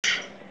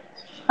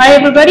Hi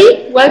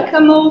everybody,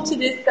 welcome all to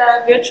this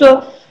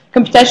virtual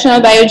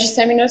computational biology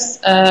seminars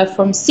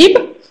from SIB.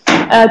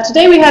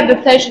 Today we have the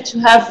pleasure to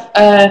have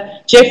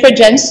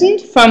Jensen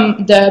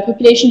from the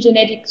Population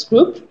Genetics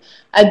Group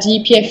at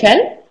the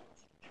PFL.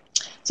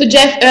 So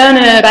Jeff earned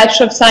a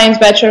Bachelor of Science,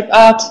 Bachelor of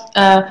Art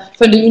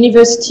from the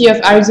University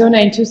of Arizona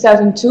in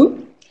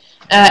 2002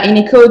 in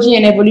Ecology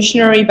and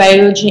Evolutionary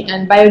Biology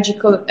and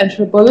Biological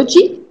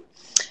Anthropology.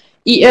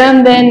 He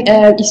earned then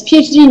his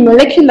PhD in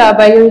Molecular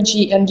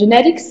Biology and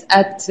Genetics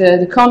at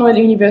the Cornell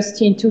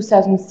University in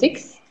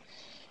 2006.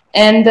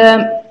 And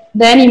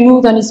then he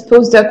moved on his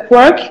postdoc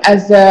work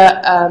as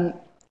a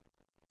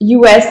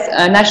US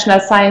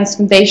National Science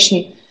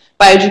Foundation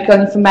Biological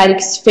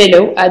Informatics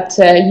Fellow at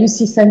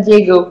UC San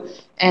Diego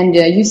and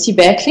UC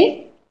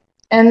Berkeley.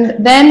 And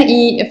then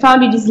he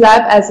founded his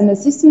lab as an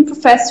assistant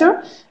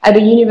professor at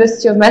the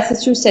University of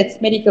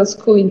Massachusetts Medical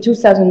School in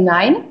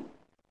 2009.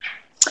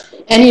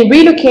 And he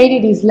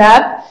relocated his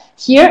lab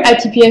here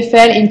at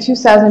TPFL in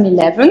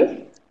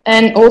 2011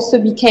 and also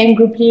became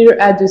group leader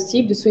at the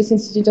SIB, the Swiss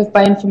Institute of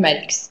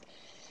Bioinformatics.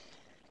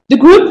 The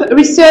group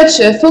research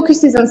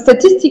focuses on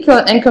statistical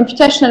and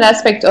computational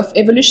aspects of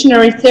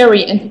evolutionary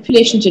theory and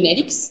population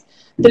genetics.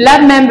 The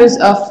lab members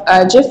of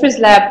Jeffrey's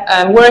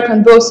lab work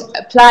on both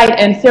applied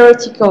and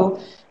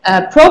theoretical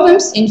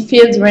problems in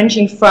fields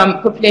ranging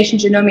from population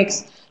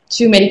genomics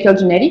to medical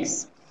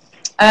genetics.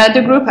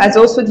 The group has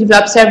also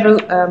developed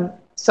several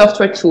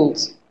software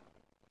tools.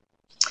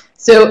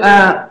 So,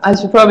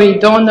 as you probably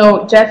don't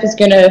know, Jeff is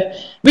going to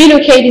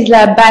relocate his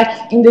lab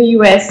back in the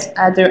US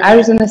at the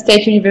Arizona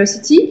State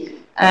University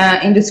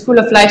in the School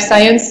of Life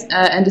Science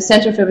and the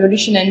Center for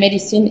Evolution and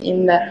Medicine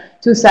in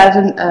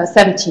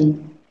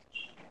 2017.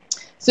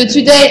 So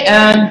today,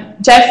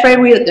 Jeffrey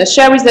will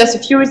share with us a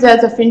few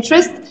results of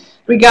interest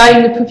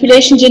regarding the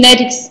population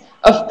genetics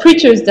of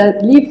creatures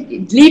that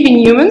live in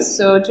humans.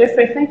 So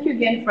Jeffrey, thank you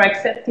again for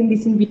accepting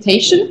this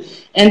invitation,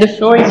 and the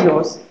floor is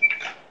yours.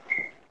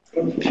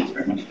 Thanks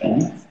very much,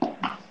 Dan.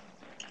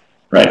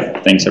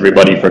 Right, thanks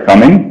everybody for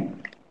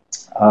coming.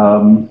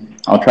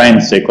 I'll try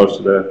and stay close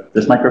to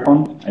this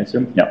microphone, I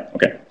assume? Yeah,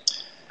 okay.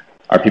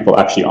 Are people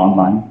actually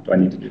online? Do I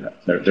need to do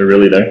that? They're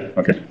really there?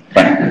 Okay,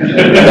 fine.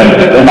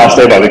 then I'll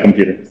stay by the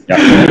computer.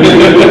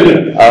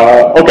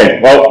 Yeah.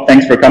 Okay, well,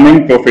 thanks for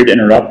coming. Feel free to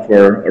interrupt.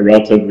 We're a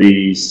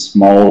relatively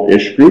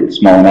small-ish group,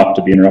 small enough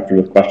to be interrupted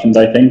with questions,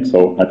 I think.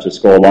 So let's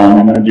just go along.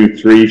 I'm going to do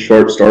 3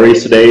 short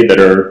stories today that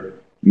are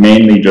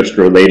mainly just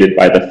related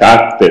by the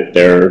fact that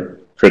they're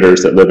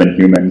critters that live in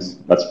humans.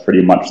 That's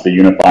pretty much the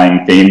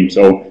unifying theme.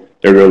 So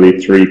they're really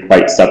 3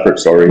 quite separate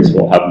stories.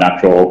 We'll have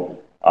natural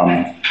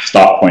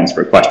stop points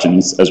for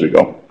questions as we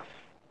go.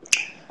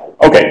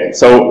 Okay,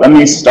 so let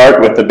me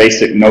start with the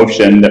basic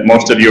notion that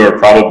most of you are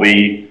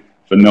probably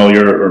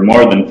familiar, or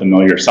more than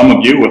familiar, some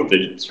of you, with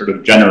the sort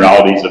of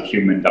generalities of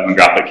human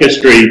demographic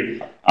history,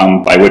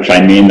 by which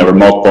I mean there were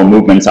multiple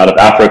movements out of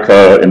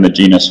Africa in the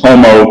genus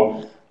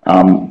Homo.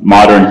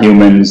 Modern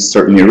humans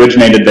certainly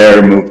originated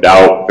there, moved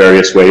out,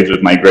 various waves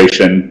of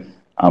migration.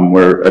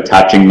 We're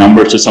attaching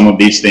numbers to some of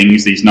these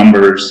things. These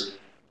numbers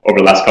over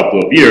the last couple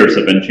of years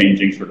have been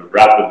changing sort of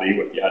rapidly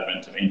with the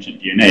advent of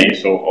ancient DNA.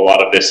 So a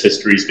lot of this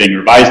history is being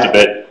revised a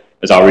bit,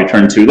 as I'll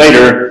return to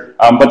later.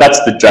 But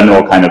that's the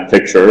general kind of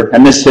picture.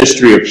 And this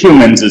history of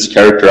humans is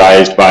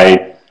characterized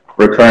by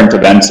recurrent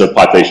events of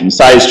population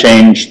size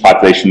change,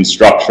 population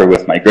structure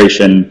with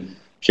migration,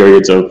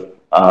 periods of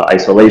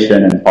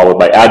isolation and followed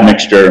by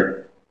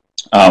admixture,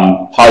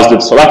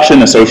 positive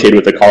selection associated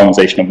with the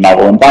colonization of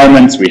novel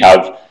environments. We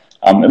have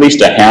at least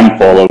a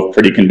handful of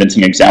pretty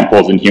convincing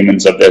examples in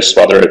humans of this,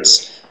 whether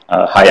it's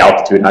high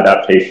altitude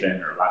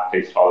adaptation or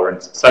lactase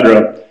tolerance,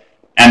 etc.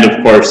 And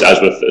of course, as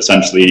with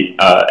essentially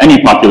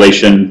any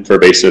population,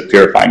 pervasive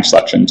purifying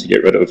selection to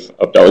get rid of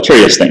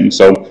deleterious things.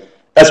 So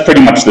that's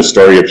pretty much the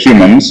story of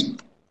humans.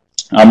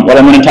 What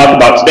I'm going to talk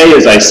about today,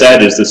 as I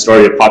said, is the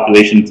story of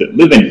populations that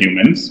live in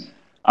humans.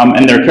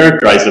 And they're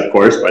characterized, of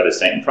course, by the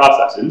same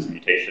processes: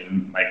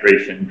 mutation,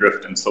 migration,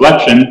 drift, and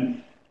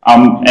selection,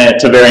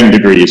 to varying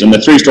degrees. And the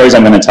 3 stories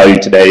I'm going to tell you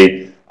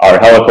today are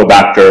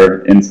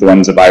Helicobacter,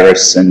 influenza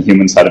virus, and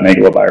human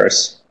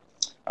cytomegalovirus.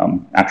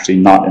 Actually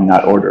not in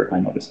that order, I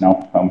notice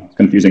now,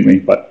 confusingly,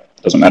 but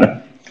it doesn't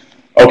matter.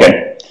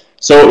 Okay,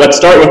 so let's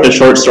start with the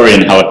short story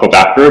in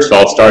Helicobacter. So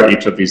I'll start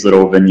each of these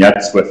little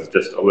vignettes with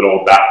just a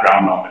little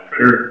background on the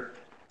critter.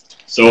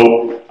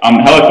 So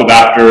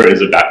Helicobacter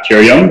is a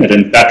bacterium. It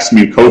infects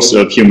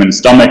mucosa of human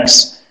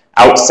stomachs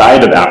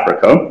outside of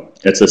Africa.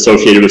 It's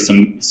associated with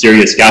some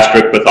serious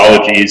gastric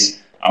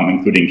pathologies,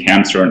 including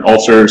cancer and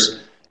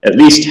ulcers. At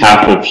least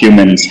half of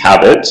humans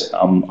have it,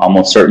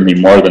 almost certainly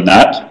more than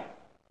that.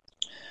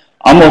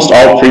 Almost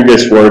all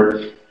previous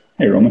work,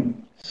 hey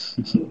Roman,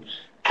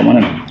 come on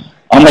in.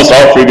 Almost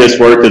all previous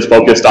work is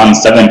focused on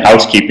 7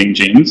 housekeeping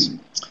genes.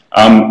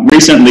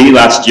 Recently,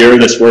 last year,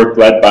 this work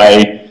led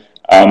by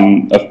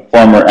a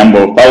former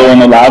EMBO fellow in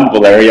the lab,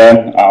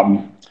 Valeria,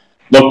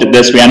 looked at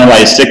this. We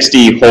analyzed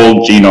 60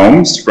 whole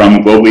genomes from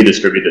globally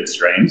distributed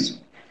strains.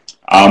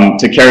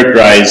 to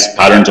characterize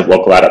patterns of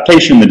local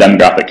adaptation, the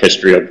demographic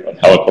history of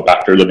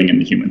Helicobacter living in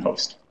the human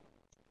host.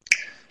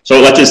 So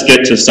let's just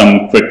get to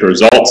some quick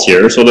results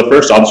here. So the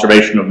first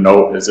observation of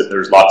note is that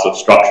there's lots of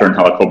structure in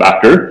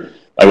Helicobacter,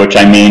 by which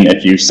I mean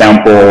if you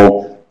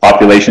sample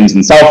populations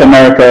in South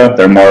America,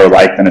 they're more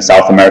alike than a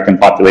South American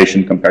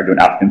population compared to an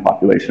African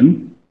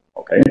population.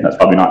 Okay, that's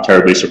probably not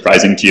terribly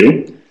surprising to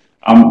you.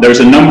 There's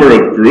a number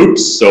of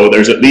groups, so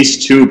there's at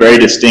least two very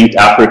distinct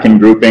African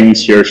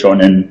groupings here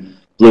shown in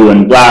blue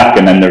and black,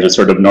 and then there's a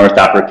sort of North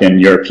African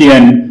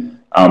European,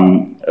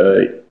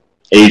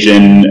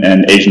 Asian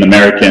and Asian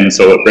American,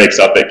 so it breaks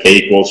up at k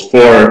equals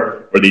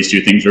 4, where these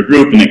two things are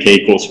grouped, and at k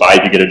equals 5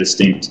 you get a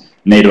distinct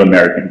Native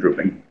American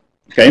grouping.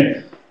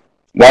 Okay?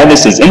 Why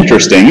this is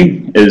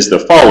interesting is the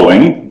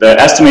following. The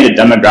estimated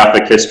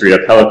demographic history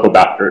of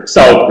Helicobacter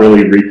itself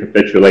really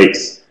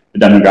recapitulates the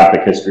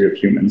demographic history of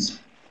humans.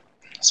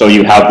 So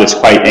you have this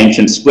quite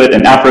ancient split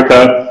in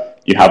Africa,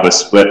 you have a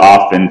split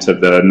off into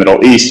the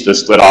Middle East, a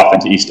split off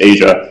into East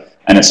Asia,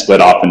 and a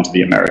split off into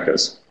the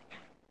Americas.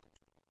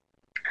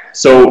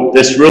 So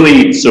this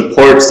really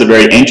supports the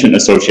very ancient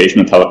association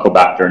of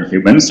Helicobacter and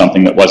humans,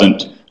 something that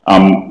wasn't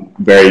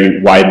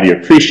very widely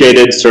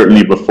appreciated,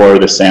 certainly before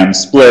the SAM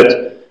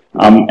split.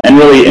 And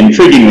really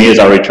intriguingly, as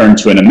I'll return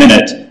to in a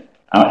minute,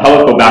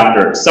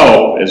 Helicobacter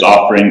itself is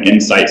offering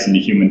insights into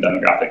human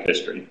demographic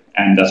history.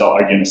 And as I'll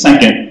argue in a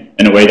second,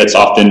 in a way that's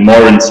often more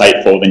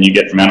insightful than you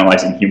get from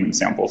analyzing human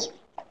samples.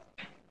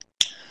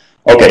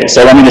 Okay,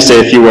 so let me just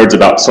say a few words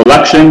about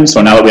selection.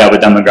 So now that we have a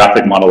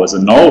demographic model as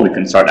a null, we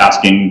can start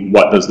asking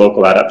what does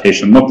local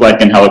adaptation look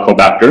like in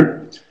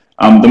Helicobacter.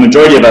 The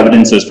majority of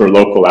evidence is for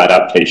local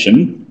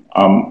adaptation,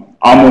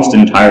 almost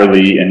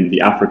entirely in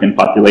the African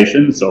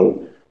population,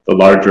 so the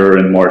larger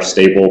and more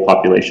stable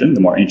population,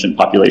 the more ancient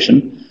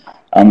population.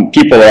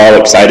 People are all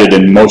excited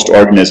in most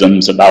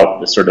organisms about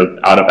the sort of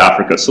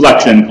out-of-Africa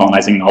selection,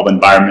 colonizing novel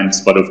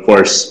environments, but of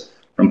course,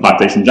 from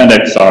population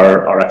genetics,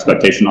 our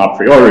expectation a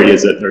priori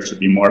is that there should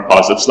be more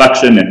positive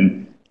selection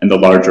in the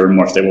larger,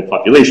 more stable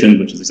populations,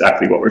 which is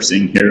exactly what we're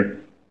seeing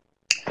here.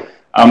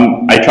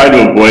 I try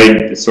to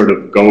avoid this sort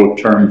of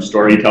go-term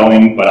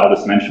storytelling, but I'll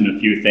just mention a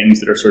few things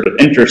that are sort of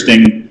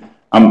interesting.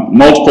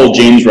 Multiple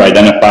genes were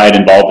identified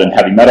involved in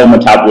heavy metal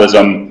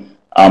metabolism,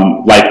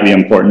 likely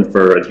important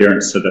for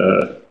adherence to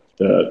the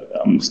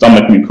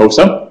stomach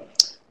mucosa.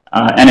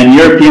 And in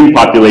European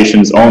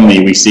populations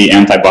only, we see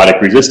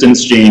antibiotic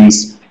resistance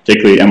genes,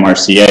 particularly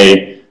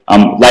MRCA,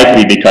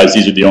 likely because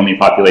these are the only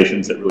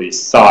populations that really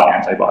saw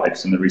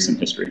antibiotics in the recent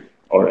history,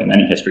 or in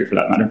any history for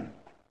that matter.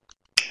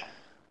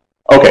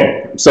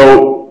 Okay,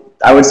 so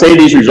I would say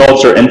these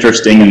results are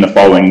interesting in the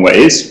following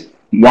ways.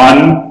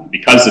 One,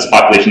 because this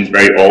population is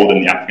very old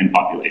in the African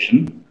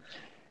population.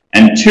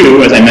 And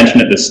two, as I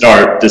mentioned at the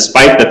start,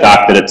 despite the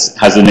fact that it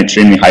has an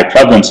extremely high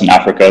prevalence in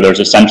Africa,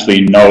 there's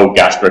essentially no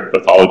gastric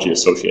pathology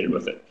associated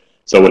with it.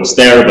 So it's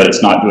there, but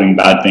it's not doing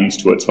bad things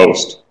to its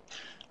host.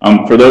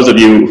 For those of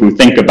you who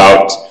think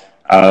about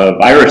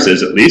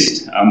viruses, at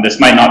least, this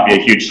might not be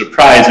a huge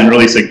surprise and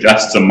really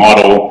suggests a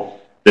model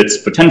that's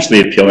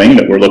potentially appealing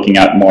that we're looking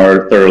at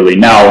more thoroughly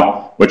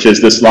now, which is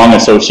this long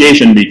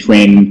association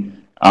between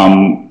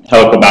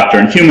Helicobacter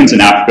and humans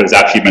in Africa has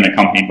actually been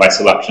accompanied by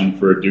selection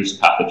for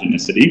reduced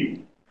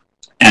pathogenicity.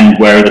 And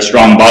where the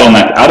strong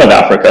bottleneck out of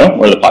Africa,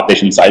 where the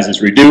population size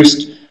is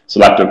reduced,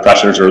 selective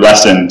pressures are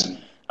lessened,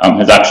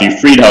 has actually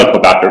freed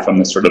Helicobacter from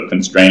this sort of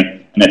constraint,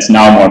 and it's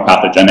now more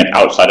pathogenic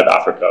outside of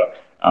Africa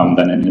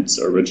than in its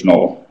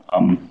original,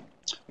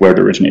 where it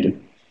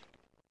originated.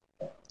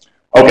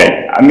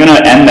 Okay, I'm going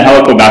to end the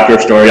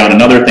Helicobacter story on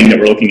another thing that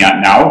we're looking at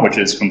now, which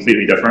is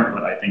completely different,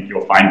 but I think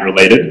you'll find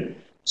related.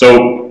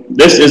 So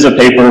this is a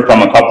paper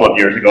from a couple of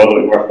years ago that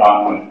we worked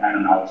on with Anna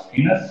and Alex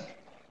Penis,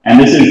 and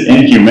this is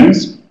in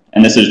humans,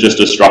 and this is just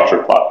a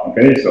structure plot,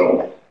 okay?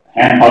 So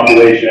hand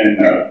population,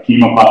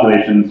 chemo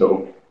population,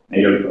 so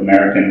Native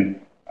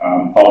American,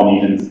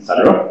 Polynesians,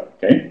 etc.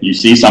 Okay, you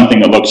see something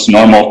that looks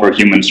normal for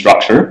human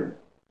structure.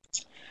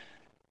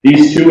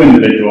 These two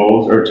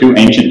individuals are two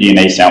ancient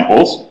DNA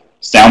samples,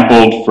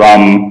 sampled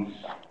from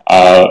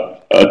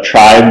a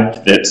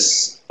tribe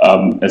that's,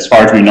 as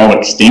far as we know,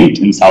 extinct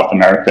in South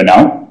America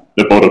now,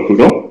 the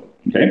Botocudo.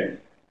 Okay,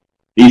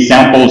 these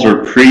samples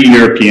are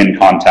pre-European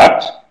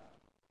contact.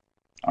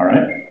 All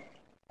right,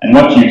 and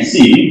what you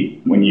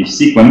see when you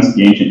sequence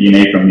the ancient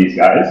DNA from these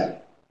guys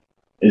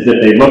is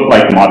that they look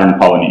like modern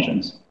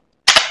Polynesians.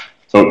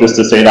 So just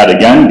to say that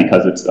again,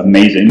 because it's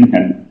amazing,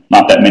 and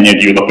not that many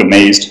of you look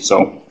amazed, so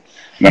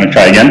I'm going to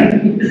try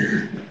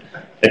again.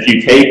 If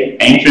you take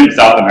ancient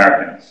South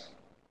Americans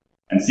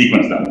and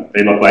sequence them,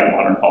 they look like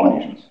modern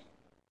Polynesians.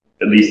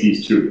 At least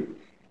these two.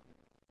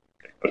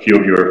 A few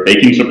of you are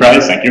faking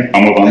surprise, thank you.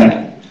 I'll move on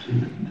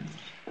then.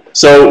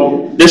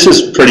 So this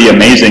is pretty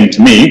amazing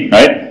to me,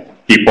 right?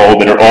 People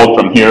that are old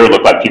from here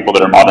look like people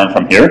that are modern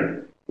from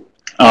here.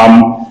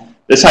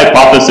 This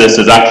hypothesis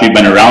has actually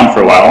been around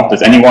for a while.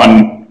 Does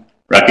anyone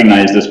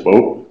recognize this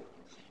quote?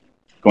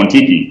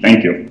 Kontiki,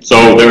 thank you.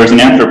 So there was an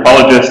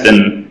anthropologist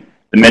in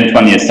the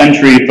mid-20th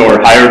century, Thor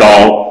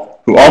Heyerdahl,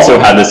 who also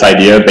had this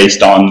idea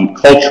based on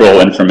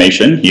cultural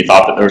information. He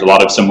thought that there was a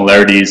lot of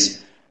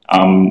similarities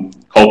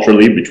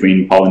culturally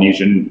between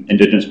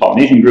indigenous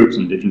Polynesian groups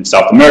and indigenous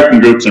South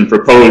American groups, and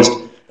proposed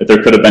that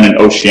there could have been an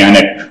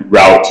oceanic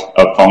route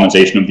of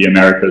colonization of the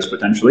Americas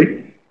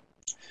potentially.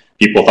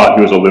 People thought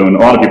he was a loon. A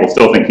lot of people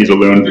still think he's a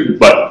loon,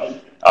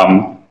 but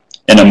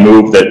in a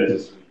move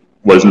that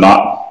was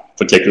not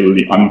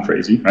particularly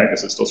uncrazy, right?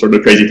 This is still sort of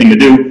a crazy thing to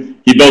do.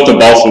 He built a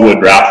balsa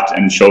wood raft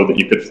and showed that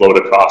you could float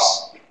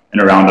across in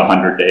around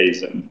 100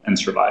 days and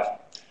survive.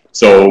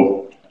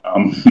 So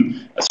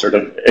a sort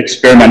of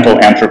experimental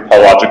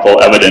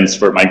anthropological evidence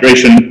for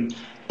migration.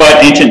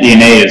 But ancient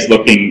DNA is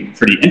looking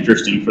pretty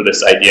interesting for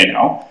this idea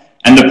now.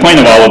 And the point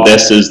of all of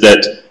this is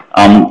that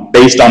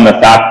based on the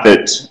fact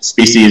that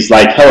species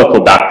like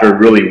Helicobacter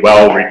really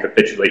well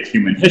recapitulate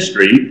human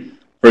history,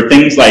 for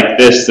things like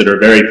this that are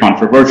very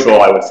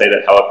controversial, I would say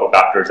that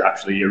Helicobacter is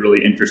actually a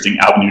really interesting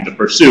avenue to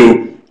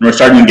pursue. And we're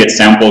starting to get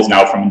samples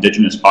now from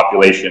indigenous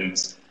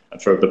populations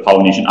of sort of the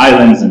Polynesian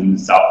islands and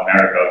South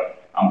America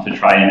to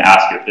try and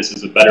ask if this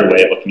is a better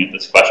way of looking at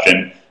this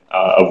question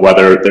of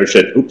whether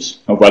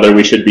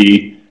we should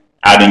be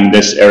adding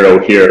this arrow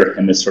here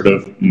in this sort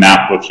of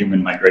map of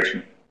human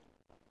migration.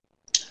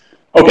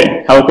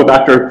 Okay,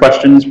 Helicobacter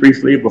questions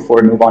briefly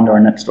before we move on to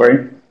our next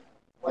story.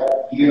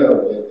 What year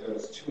did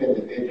those two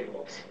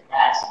individuals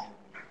pass?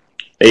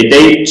 They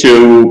date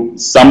to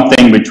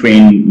something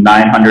between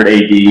 900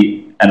 AD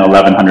and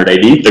 1100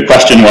 AD. The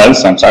question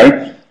was,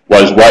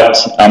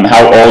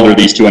 how old are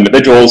these two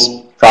individuals?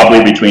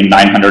 Probably between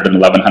 900 and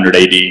 1100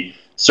 AD,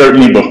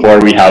 certainly before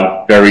we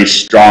have very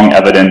strong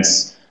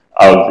evidence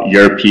of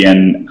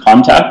European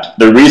contact.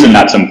 The reason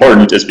that's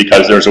important is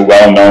because there's a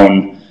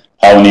well-known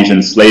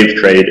Polynesian slave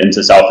trade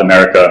into South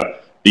America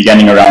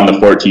beginning around the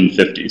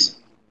 1450s,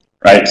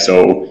 right?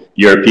 So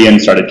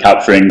Europeans started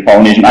capturing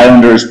Polynesian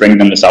islanders, bringing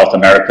them to South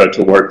America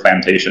to work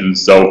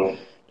plantations. So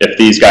if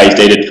these guys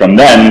dated from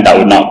then, that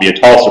would not be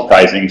at all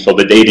surprising. So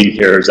the dating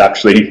here is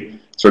actually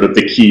sort of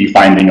the key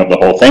finding of the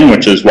whole thing,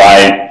 which is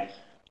why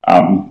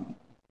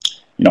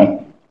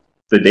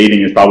the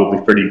dating is probably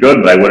pretty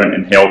good, but I wouldn't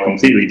inhale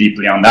completely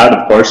deeply on that,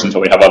 of course,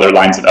 until we have other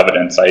lines of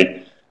evidence.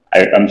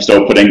 I'm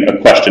still putting a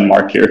question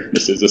mark here.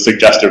 This is a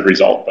suggestive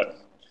result, but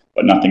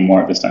nothing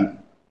more at this time.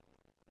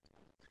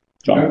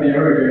 John? The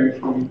arrow going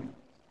from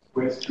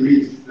west to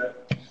east.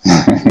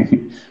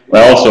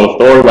 Well, so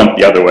Thor went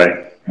the other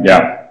way.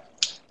 Yeah.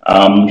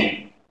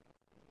 I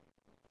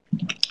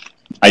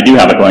do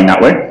have it going that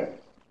way.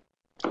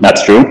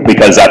 That's true,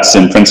 because that's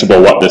in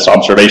principle what this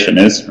observation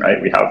is,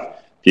 right? We have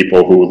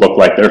people who look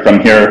like they're from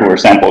here who are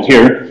sampled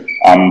here.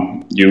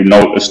 You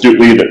note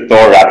astutely that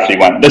Thor actually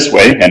went this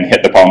way and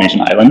hit the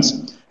Polynesian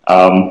islands.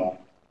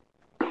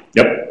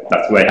 Yep,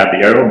 that's the way I have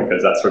the arrow,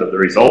 because that's sort of the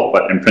result,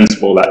 but in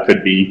principle that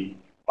could be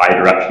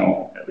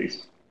bi-directional at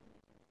least.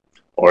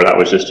 Or that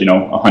was just, a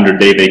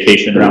 100-day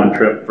vacation round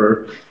trip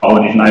for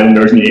Polynesian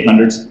islanders in the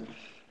 800s.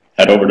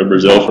 Head over to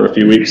Brazil for a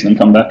few weeks and then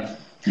come back.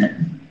 Yep.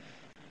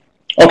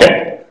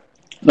 Okay,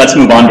 let's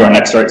move on to our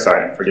next story.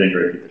 Sorry, I'm forgetting to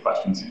repeat the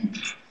questions.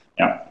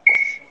 Yeah,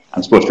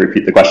 I'm supposed to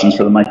repeat the questions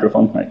for the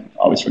microphone. I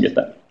always forget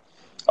that.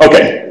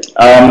 Okay,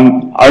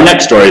 our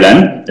next story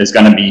then is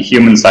going to be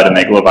human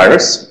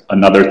cytomegalovirus,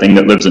 another thing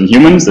that lives in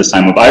humans, this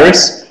time a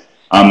virus,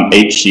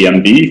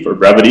 HCMV for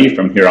brevity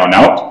from here on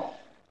out.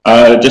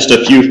 Just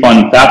a few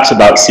fun facts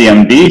about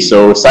CMV.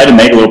 So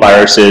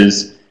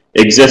cytomegaloviruses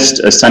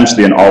exist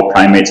essentially in all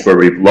primates where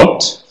we've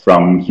looked,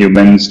 from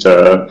humans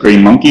to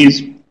green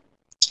monkeys.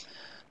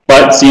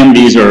 But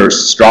CMVs are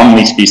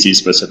strongly species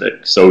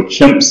specific. So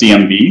chimp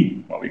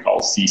CMV, what we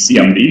call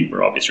CCMV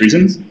for obvious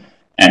reasons,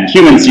 and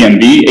human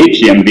CMV,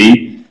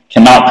 HCMV,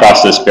 cannot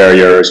cross this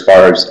barrier as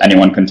far as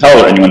anyone can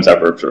tell or anyone's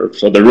ever observed.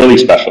 So they're really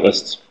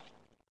specialists.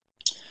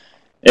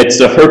 It's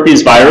a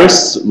herpes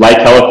virus. Like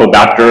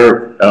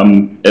Helicobacter,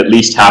 at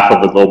least half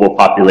of the global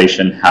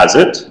population has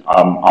it.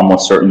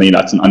 Almost certainly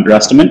that's an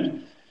underestimate.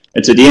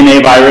 It's a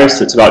DNA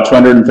virus. It's about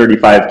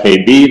 235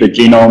 kb, the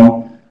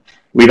genome.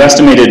 We've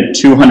estimated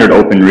 200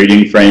 open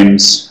reading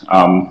frames.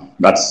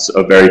 That's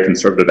a very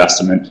conservative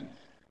estimate.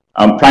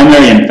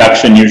 Primary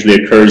infection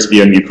usually occurs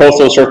via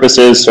mucosal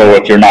surfaces, so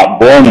if you're not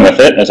born with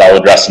it, as I'll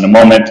address in a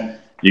moment,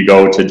 you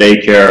go to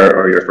daycare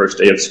or your first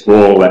day of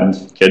school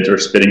and kids are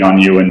spitting on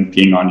you and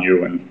peeing on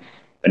you, and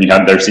then you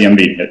have their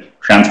CMV.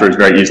 It transfers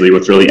very easily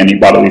with really any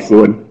bodily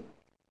fluid.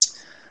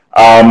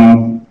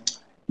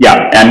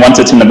 Yeah, and once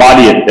it's in the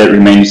body, it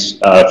remains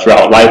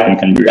throughout life and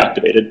can be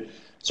reactivated.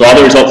 So all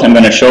the results I'm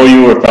going to show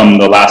you are from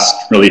the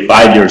last really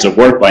 5 years of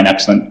work by an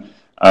excellent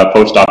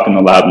postdoc in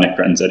the lab, Nick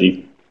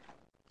Renzetti.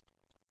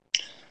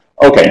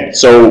 Okay,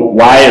 so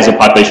why as a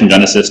population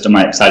geneticist am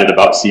I excited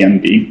about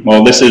CMV?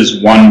 Well, this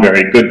is one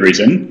very good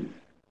reason.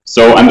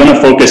 So I'm going to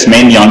focus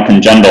mainly on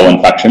congenital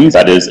infections,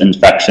 that is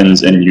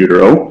infections in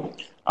utero,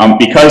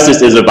 because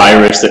this is a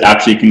virus that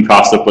actually can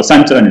cross the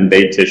placenta and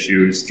invade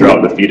tissues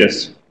throughout the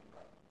fetus.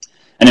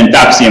 And in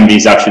fact, CMV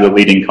is actually the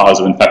leading cause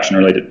of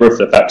infection-related birth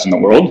defects in the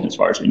world, as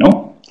far as we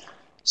know.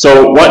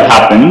 So what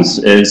happens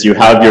is you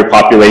have your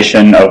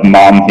population of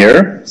mom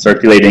here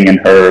circulating in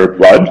her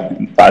blood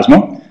and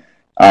plasma.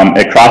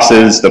 It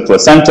crosses the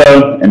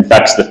placenta,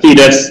 infects the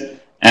fetus,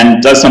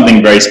 and does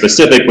something very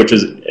specific, which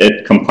is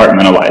it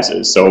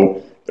compartmentalizes.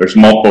 So there's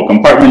multiple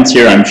compartments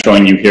here. I'm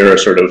showing you here a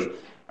sort of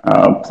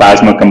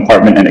plasma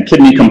compartment and a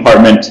kidney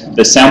compartment.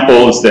 The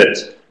samples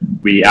that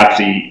we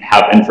actually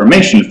have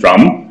information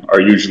from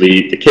are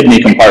usually the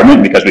kidney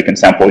compartment, because we can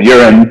sample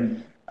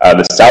urine,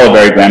 the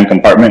salivary gland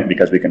compartment,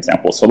 because we can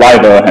sample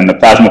saliva, and the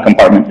plasma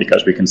compartment,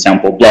 because we can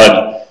sample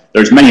blood.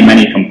 There's many,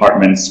 many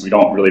compartments. We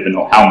don't really even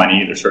know how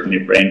many. There's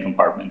certainly a brain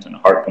compartment and a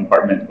heart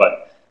compartment,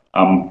 but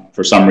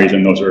for some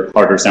reason, those are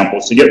harder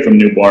samples to get from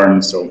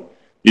newborns. So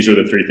these are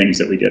the three things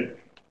that we get.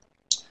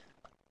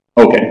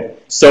 Okay,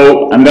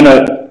 so I'm going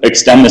to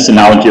extend this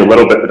analogy a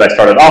little bit that I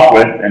started off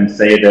with and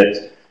say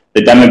that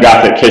the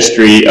demographic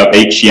history of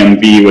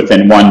HCMV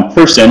within one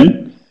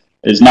person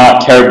is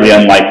not terribly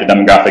unlike the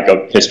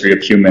demographic history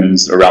of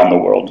humans around the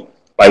world.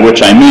 By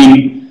which I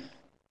mean,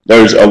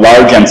 there's a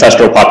large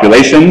ancestral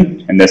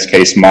population, in this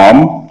case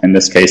mom, in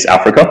this case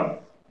Africa,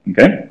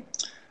 okay?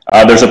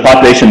 There's a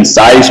population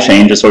size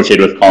change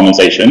associated with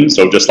colonization,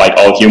 so just like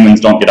all humans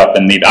don't get up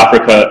and leave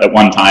Africa at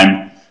one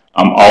time,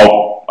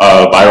 all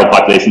viral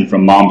population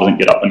from mom doesn't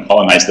get up and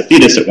colonize the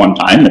fetus at one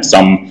time. It's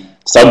some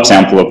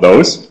subsample of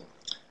those.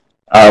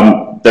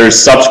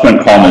 There's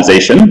subsequent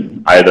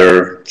colonization,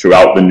 either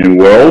throughout the New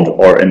World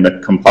or in the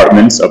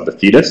compartments of the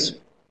fetus.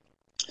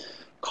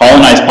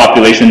 Colonized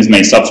populations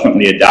may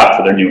subsequently adapt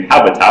to their new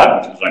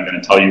habitat, which is what I'm going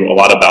to tell you a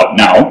lot about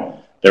now.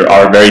 There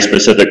are very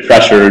specific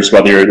pressures,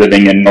 whether you're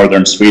living in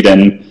northern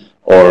Sweden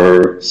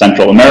or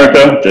Central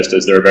America, just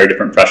as there are very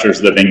different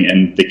pressures living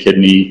in the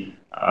kidney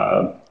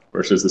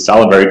versus the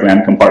salivary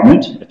gland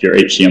compartment, if you're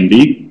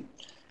HCMV.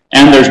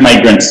 And there's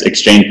migrants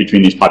exchanged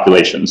between these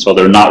populations. So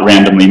they're not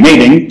randomly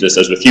mating, just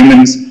as with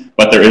humans,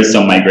 but there is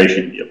some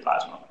migration via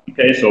plasma.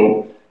 Okay,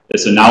 so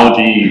this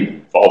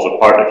analogy falls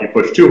apart if you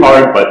push too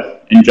hard,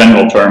 but in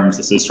general terms,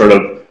 this is sort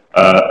of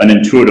an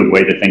intuitive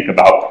way to think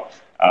about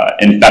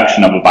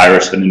infection of a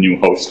virus in a new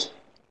host.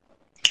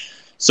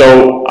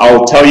 So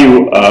I'll tell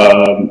you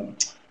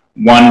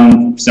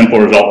one simple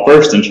result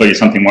first and show you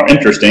something more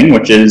interesting,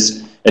 which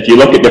is if you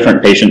look at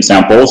different patient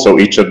samples, so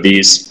each of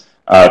these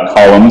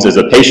columns is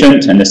a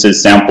patient, and this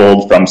is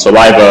sampled from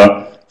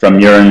saliva, from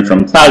urine,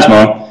 from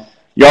plasma,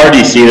 you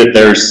already see that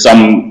there's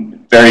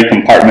some very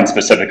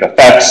compartment-specific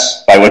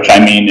effects, by which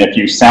I mean if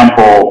you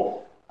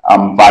sample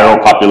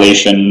viral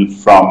population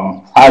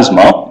from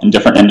plasma in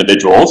different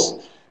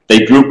individuals,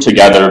 they group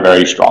together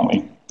very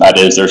strongly. That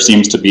is, there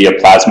seems to be a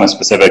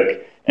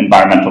plasma-specific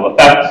environmental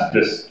effect,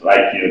 just like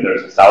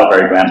there's a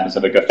salivary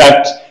gland-specific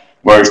effect,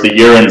 whereas the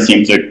urine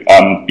seems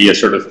to be a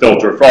sort of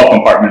filter for all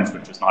compartments,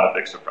 which is not a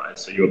big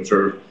surprise. So you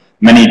observe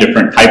many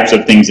different types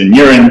of things in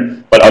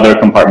urine, but other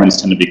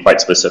compartments tend to be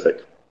quite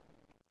specific.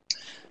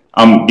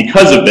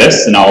 Because of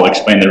this, and I'll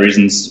explain the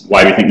reasons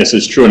why we think this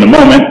is true in a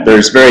moment,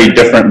 there's very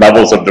different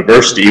levels of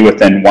diversity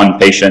within one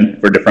patient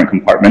for different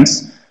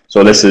compartments.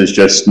 So this is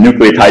just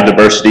nucleotide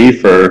diversity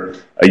for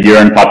a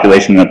urine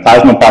population and a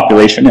plasma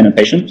population in a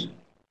patient.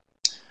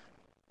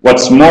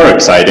 What's more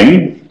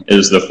exciting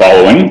is the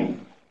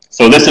following.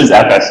 So this is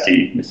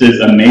FST. This is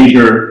a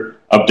measure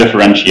of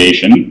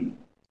differentiation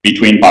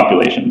between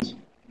populations.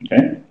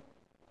 Okay.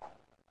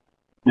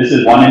 This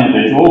is one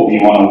individual,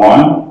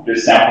 B101,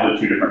 just sampled at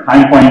 2 different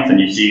time points, and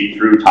you see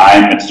through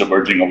time it's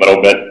diverging a little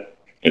bit.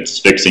 It's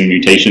fixing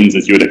mutations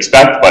as you would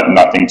expect, but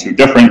nothing too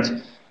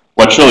different.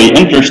 What's really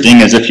interesting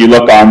is if you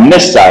look on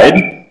this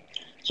side,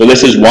 so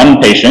this is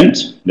one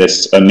patient,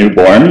 a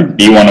newborn,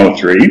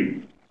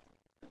 B103,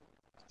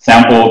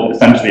 sampled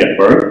essentially at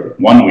birth,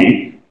 1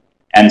 week,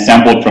 and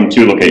sampled from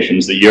 2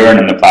 locations, the urine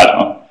and the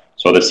plasma.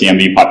 So the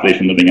CMV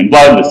population living in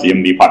blood, the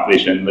CMV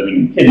population living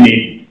in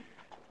kidney.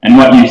 And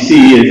what you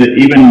see is that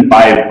even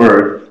by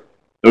birth,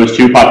 those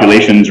 2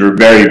 populations are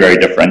very, very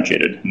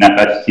differentiated. An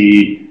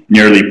FST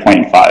nearly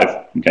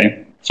 0.5,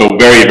 okay? So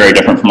very, very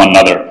different from one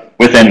another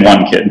within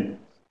one kid.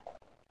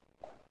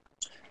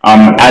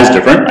 As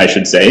different, I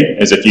should say,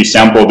 as if you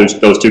sample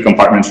those 2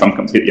 compartments from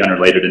completely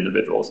unrelated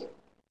individuals,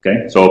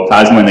 okay? So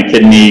plasma in the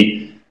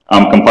kidney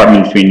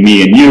compartment between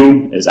me and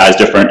you is as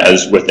different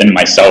as within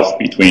myself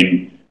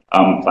between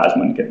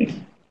plasma and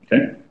kidney,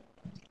 okay?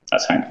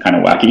 That's kind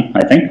of wacky,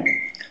 I think.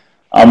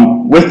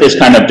 With this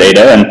kind of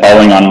data, and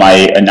following on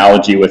my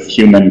analogy with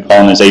human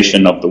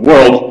colonization of the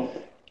world,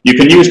 you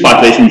can use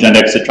population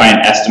genetics to try and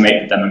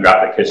estimate the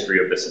demographic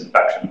history of this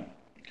infection.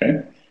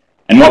 Okay?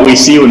 And what we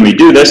see when we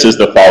do this is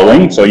the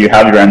following. So you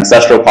have your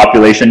ancestral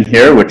population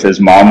here, which is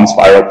mom's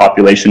viral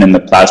population in the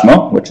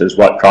plasma, which is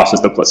what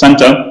crosses the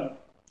placenta.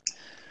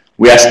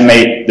 We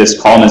estimate this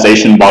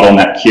colonization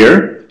bottleneck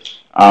here,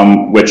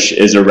 which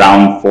is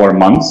around 4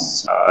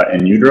 months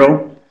in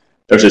utero.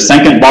 There's a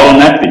second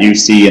bottleneck that you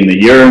see in the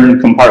urine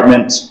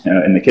compartment,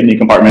 in the kidney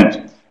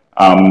compartment,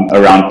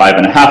 around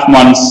 5.5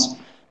 months.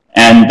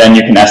 And then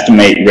you can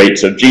estimate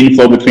rates of gene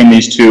flow between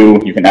these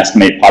 2. You can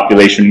estimate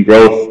population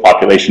growth,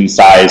 population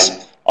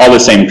size, all the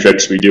same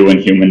tricks we do in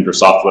human,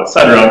 Drosophila,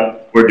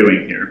 etc., we're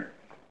doing here.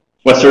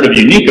 What's sort of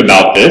unique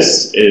about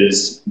this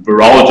is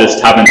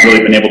virologists haven't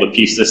really been able to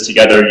piece this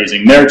together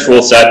using their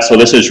tool set, so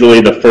this is really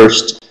the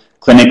first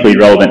clinically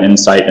relevant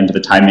insight into the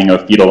timing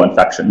of fetal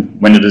infection,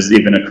 when it has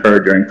even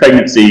occurred during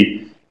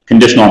pregnancy,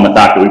 conditional on the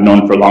fact that we've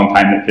known for a long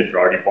time that kids are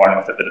already born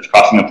with it, that it's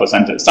crossing the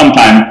placenta at some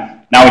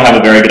time. Now we have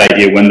a very good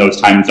idea when those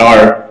times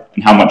are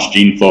and how much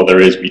gene flow there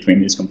is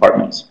between these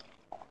compartments.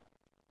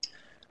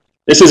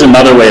 This is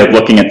another way of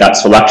looking at that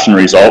selection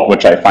result,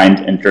 which I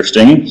find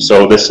interesting.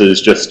 So this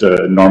is just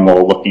a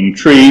normal looking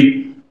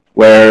tree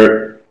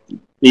where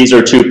these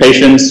are two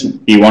patients,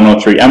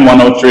 B103,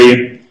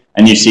 M103,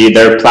 and you see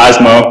their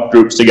plasma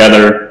groups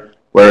together,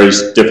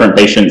 whereas different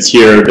patients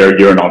here, their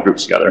urinal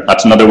groups together.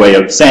 That's another way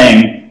of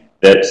saying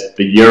that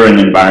the urine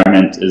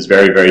environment is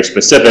very, very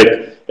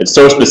specific. It's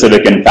so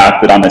specific, in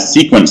fact, that on a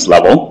sequence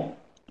level,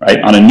 right,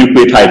 on a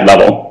nucleotide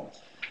level,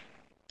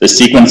 the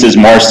sequence is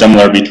more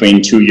similar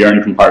between two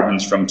urine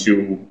compartments from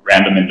two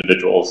random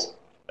individuals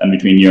than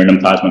between urine and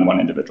plasma in one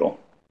individual.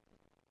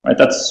 Right?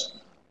 That's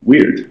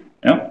weird.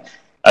 Yeah?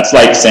 That's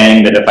like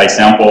saying that if I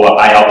sample a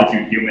high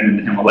altitude human in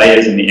the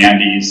Himalayas and the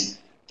Andes,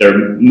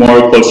 they're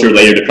more closely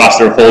related across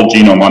their whole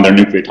genome on their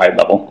nucleotide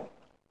level.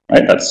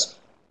 Right? That's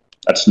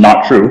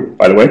not true,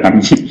 by the way. I'm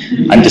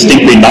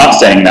distinctly not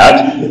saying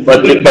that,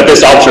 but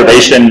this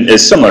observation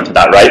is similar to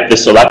that, right? The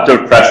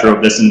selective pressure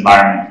of this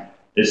environment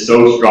is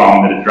so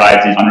strong that it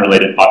drives these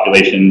unrelated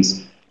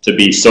populations to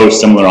be so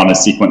similar on a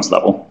sequence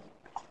level.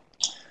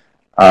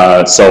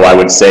 So I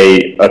would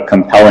say a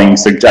compelling,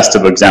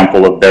 suggestive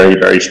example of very,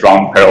 very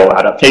strong parallel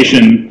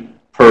adaptation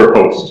per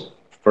host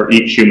for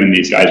each human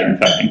these guys are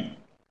infecting.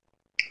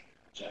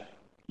 Jeff,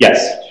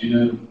 Yes? do you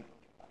know,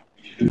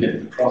 if you look at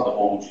across the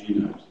whole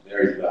genome,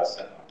 there is about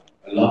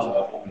a lot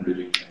of open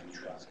rejection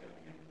neutrons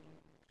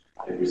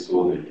coming in every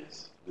so many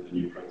years with a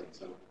new protein.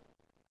 So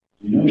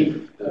do you know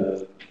if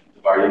the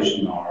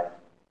variation are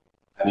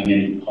having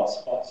any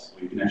hotspots, so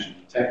you can actually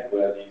detect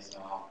where these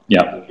are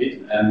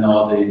located, and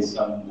are they in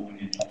some moving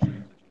in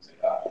countries that you say,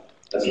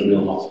 that's a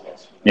real hotspot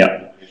for the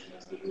population,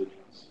 that's the real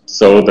ones.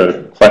 So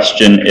the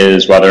question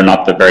is whether or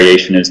not the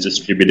variation is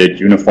distributed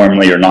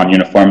uniformly or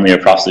non-uniformly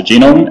across the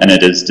genome, and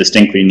it is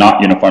distinctly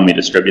not uniformly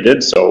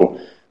distributed. So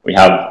we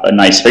have a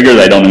nice figure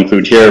that I don't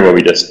include here where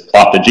we just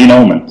plot the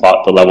genome and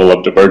plot the level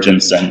of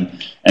divergence and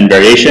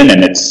variation,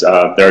 and it's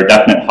there are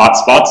definite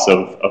hotspots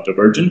of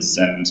divergence,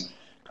 and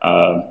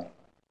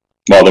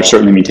well, there's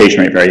certainly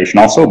mutation rate variation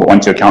also, but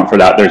once you account for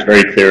that, there's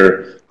very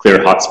clear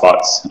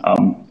hotspots.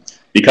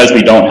 Because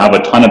we don't have a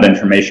ton of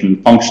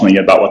information functionally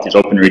about what these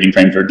open reading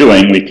frames are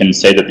doing, we can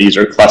say that these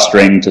are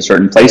clustering to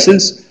certain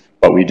places,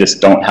 but we just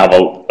don't have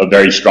a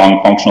very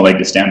strong functional leg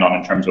to stand on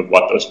in terms of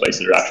what those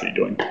places are actually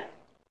doing.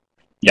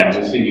 Yeah. I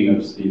was thinking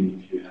of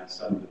seeing if you had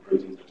some of the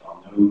proteins that are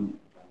known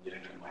from the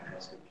electron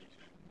microscopy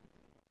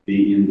to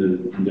be in the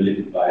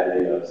lipid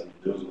bilayers, and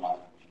those ones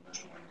would be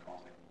much more in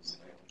contact with the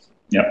selectors.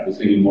 Yeah. I was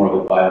thinking more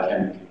of a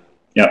biochemical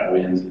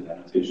oriented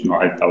annotation. All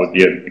right, that would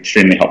be an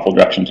extremely helpful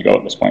direction to go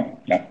at this point.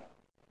 Yeah.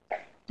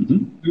 Do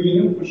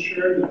you know for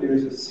sure that there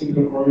is a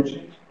single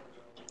origin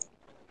for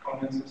the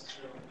common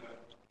ancestor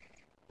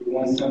of the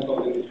one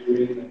sample in the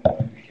urine and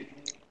the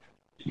kidney?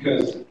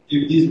 Because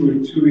if these were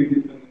two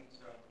independent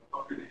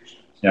populations,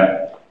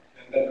 then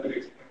that could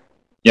explain.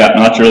 Yeah,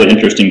 no, that's a really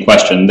interesting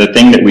question. The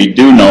thing that we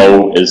do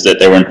know is that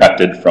they were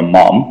infected from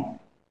mom,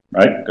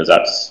 right? Because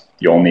that's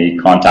the only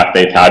contact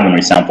they've had when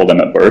we sampled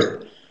them at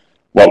birth.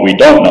 What we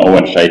don't know,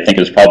 which I think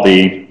is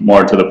probably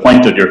more to the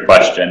point of your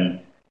question,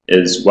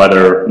 is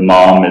whether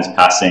mom is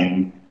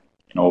passing,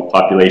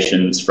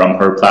 populations from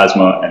her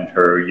plasma and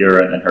her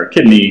urine and her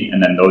kidney,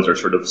 and then those are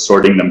sort of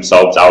sorting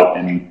themselves out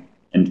in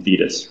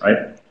fetus,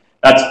 right?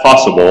 That's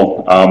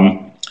possible.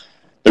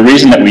 The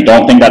reason that we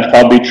don't think that's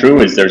probably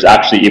true is there's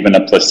actually even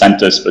a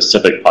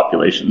placenta-specific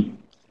population.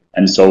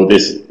 And so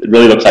it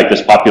really looks like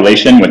this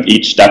population, with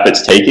each step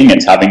it's taking,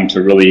 it's having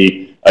to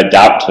really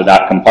adapt to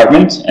that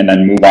compartment and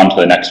then move on to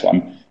the next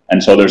one.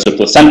 And so there's a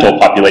placental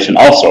population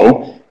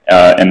also,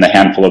 in the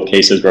handful of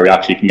cases where we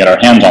actually can get our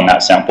hands on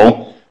that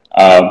sample,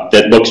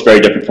 that looks very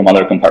different from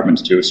other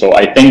compartments too. So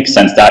I think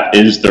since that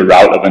is the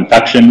route of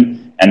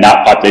infection, and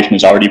that population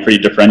is already pretty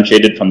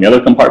differentiated from the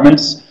other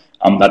compartments,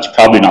 that's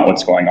probably not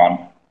what's going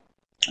on.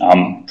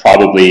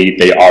 Probably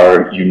they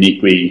are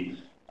uniquely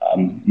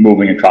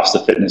moving across the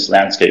fitness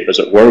landscape, as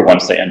it were,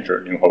 once they enter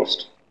a new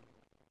host.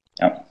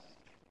 Yeah.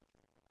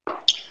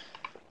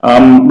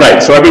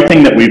 Right, so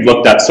everything that we've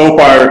looked at so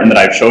far and that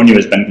I've shown you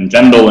has been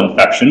congenital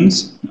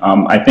infections.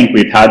 I think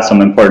we've had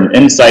some important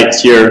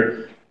insights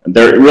here.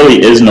 There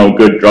really is no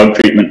good drug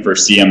treatment for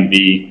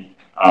CMV,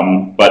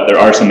 but there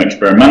are some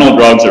experimental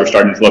drugs that we're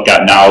starting to look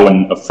at now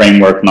in a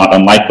framework not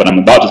unlike what I'm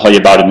about to tell you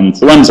about in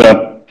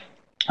influenza,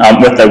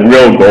 with the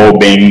real goal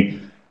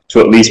being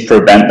to at least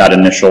prevent that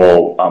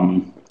initial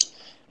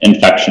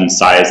infection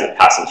size that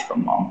passes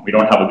from mom. We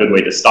don't have a good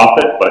way to stop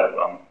it, but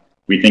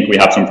we think we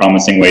have some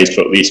promising ways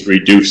to at least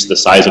reduce the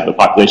size of the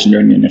population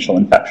during the initial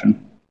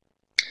infection.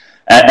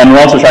 And we're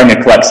also starting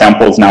to collect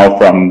samples now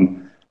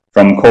from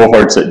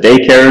cohorts at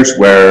daycares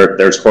where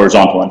there's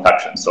horizontal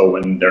infection. So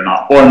when they're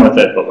not born with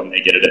it, but when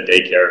they get it at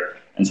daycare,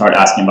 and start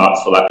asking about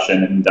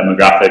selection and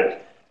demographic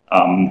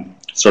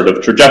sort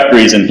of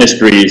trajectories and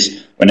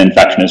histories when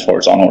infection is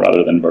horizontal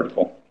rather than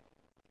vertical.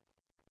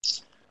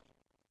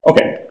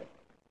 Okay.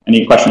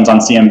 Any questions on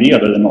CMV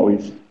other than what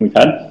we've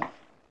had?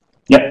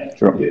 Yeah,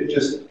 sure. Yeah,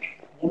 just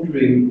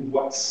wondering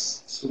what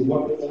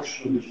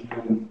portion of the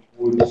genome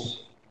would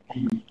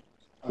be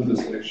under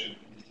selection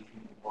in these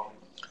different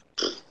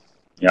compartments?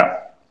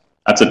 Yeah,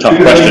 that's a tough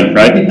question,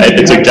 right?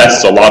 It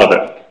suggests a lot of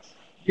it.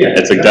 Yeah,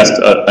 it suggests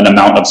an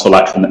amount of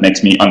selection that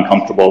makes me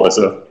uncomfortable as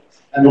a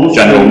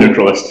general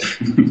neutralist.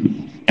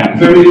 Yeah.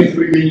 Very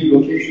many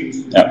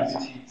locations with Yeah.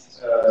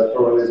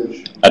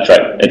 polarization. That's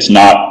right. It's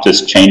not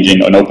just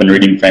changing an open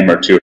reading frame or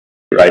two,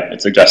 right?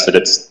 It suggests that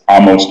it's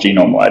almost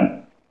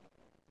genome-wide.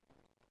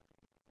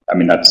 I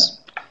mean,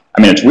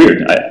 it's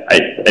weird.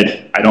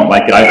 I don't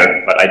like it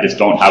either, but I just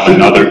don't have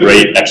another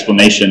great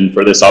explanation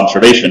for this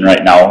observation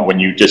right now. When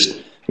you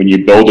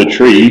build a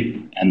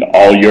tree and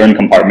all urine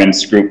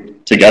compartments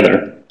group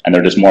together, and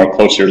they're just more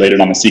closely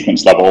related on the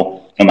sequence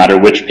level, no matter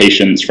which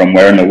patients from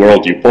where in the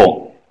world you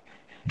pull.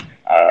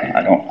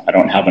 I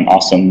don't have an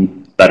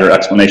awesome, better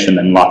explanation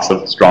than lots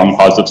of strong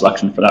positive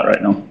selection for that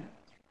right now.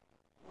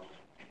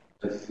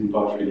 That's in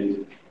part related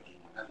to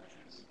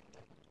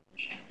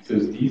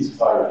because these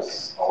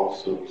viruses are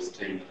also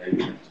stain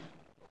latent.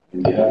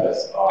 And they have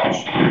this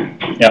arch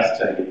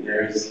stain.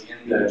 There is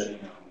in their genome,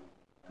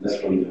 and that's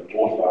from the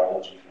old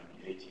biology from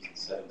the 80s and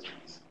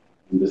 70s.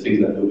 And the things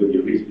that nobody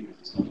reads because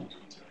it's not on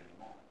Twitter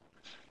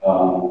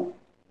anymore.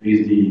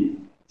 Is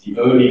the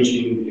early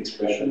gene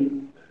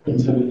expression, the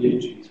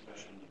intermediate gene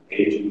expression, the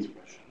late gene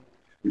expression,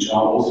 which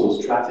are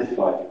also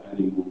stratified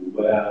depending on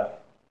where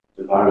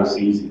the virus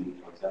is in,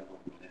 for example,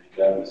 in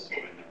epidermis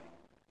or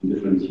in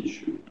different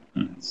tissue.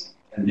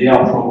 And they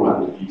are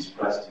programmed to be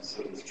expressed in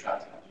certain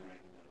strata during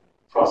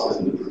the process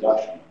and the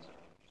production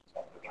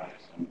of the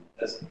virus. And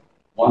that's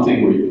one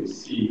thing where you can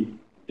see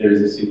there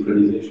is a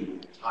synchronization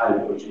with the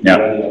type of gene. Yeah.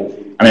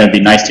 I mean, it'd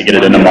be nice to get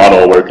it in a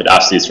model where we could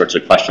ask these sorts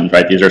of questions,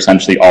 right? These are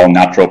essentially all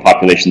natural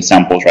population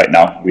samples right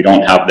now. We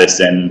don't have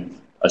this in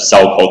a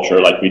cell culture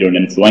like we do in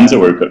influenza,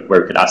 where we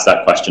could ask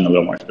that question a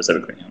little more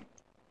specifically.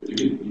 But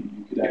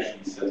you could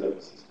actually set up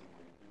a system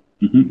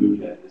where you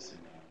look at this in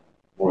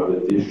more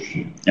of a dish,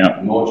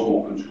 much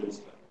more control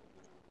stuff.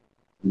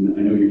 I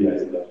know you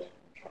guys love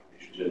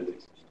population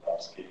genetics and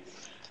large scale.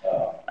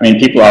 I mean,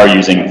 people are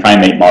using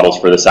primate models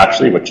for this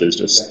actually, which is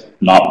just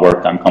not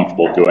work I'm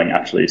comfortable doing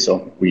actually,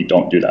 so we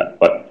don't do that,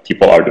 but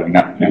people are doing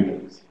that.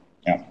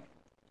 Yeah.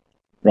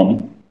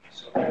 Roman?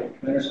 So can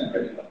I understand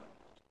correctly about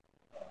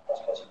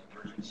hotspots of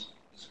divergence?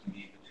 This can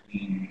be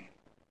between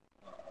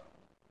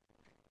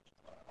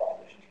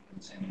populations within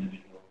the same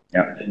individual.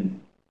 Yeah. Then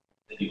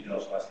you can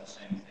also ask the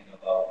same thing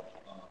about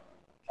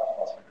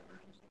hotspots of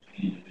divergence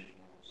between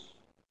individuals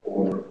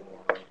or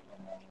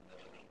among the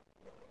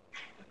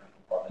different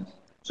compartments.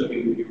 So if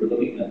you were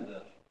looking at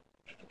the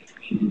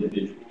between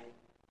individual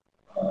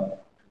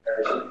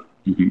comparison,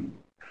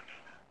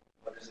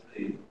 what is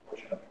the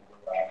portion of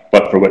overlap?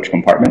 But for which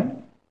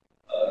compartment?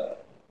 Well,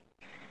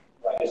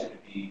 I guess it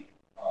could be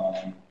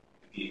different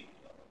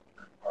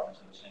compartments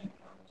of the same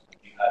compartments. If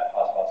you had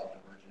hotspots of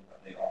divergence,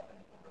 are they often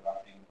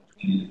overlapping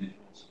between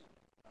individuals?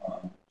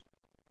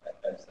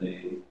 As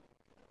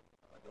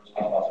those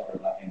hotspots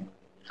overlapping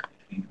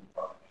between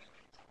compartments.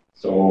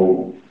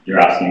 So you're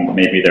asking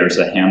maybe there's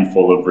a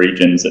handful of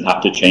regions that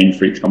have to change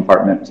for each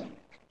compartment?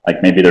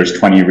 Like maybe there's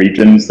 20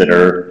 regions that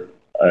are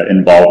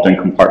involved in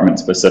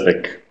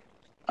compartment-specific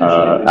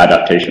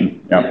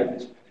adaptation. Yeah.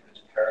 If it's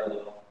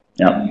parallel,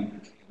 Yeah. you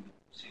could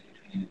see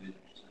between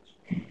individuals.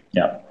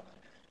 Yeah.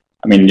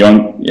 I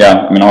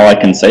mean, all I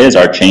can say is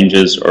our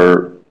changes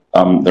are,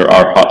 there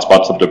are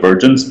hotspots of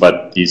divergence,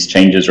 but these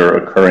changes are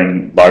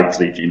occurring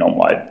largely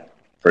genome-wide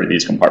for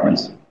these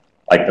compartments.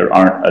 Like there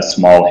aren't a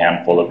small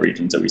handful of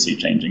regions that we see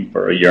changing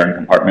for a urine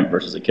compartment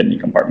versus a kidney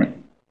compartment,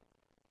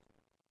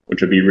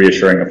 which would be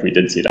reassuring if we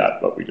did see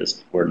that, but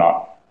we're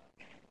not.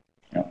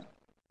 Yeah.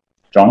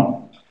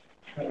 John?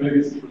 Maybe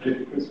it's a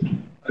related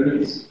question. I don't know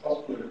if it's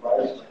possible to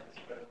advise like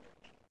this, but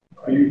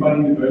are you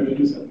finding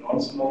divergence at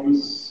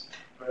non-synonymous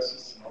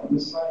versus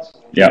synonymous sites?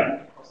 Or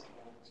Yeah. Across the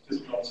board, it's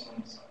just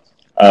non-synonymous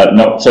sites?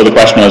 No. So the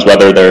question was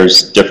whether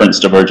there's difference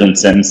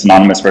divergence in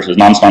synonymous versus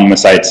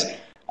non-synonymous sites.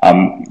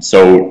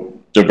 So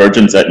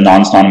divergence at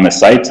non-synonymous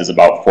sites is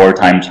about 4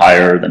 times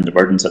higher than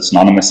divergence at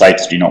synonymous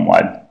sites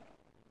genome-wide.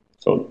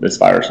 So this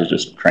virus is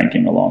just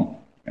cranking along.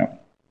 Yeah.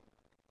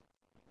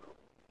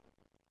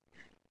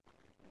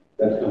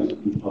 That comes to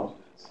part of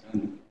this.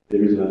 And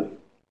there is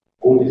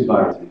all these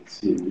viruses in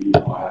CMV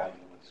are having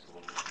what's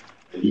called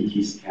a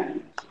leaky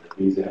scanning. So that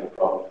means they have a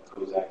problem with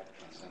Cossack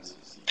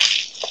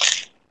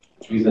transsensitive,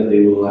 which means that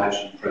they will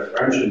actually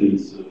preferentially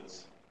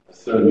insert a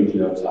third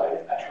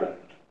nucleotide at random.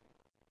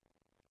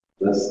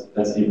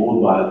 That's the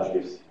old biology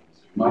of CMV. So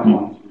you might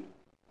want to,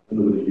 I don't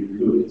know whether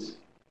you've looked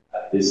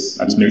at this.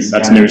 That's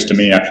news to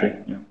me, actually.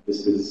 Yeah.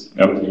 This is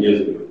 20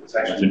 years ago. It's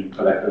actually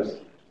Kalakowski,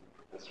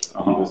 Professor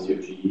at the University of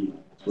GE,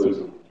 works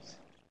on this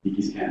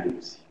leaky scanning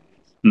of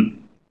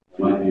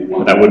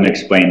CMV. That wouldn't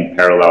explain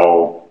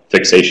parallel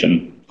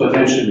fixation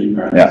potentially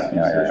perhaps.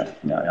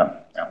 Yeah.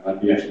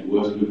 Might be actually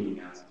worth looking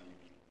at the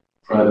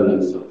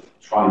prevalence of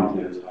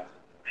trinucleotide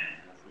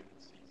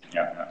frequencies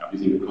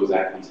using the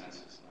Cossack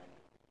consensus,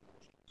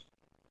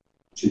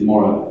 which is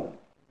more of a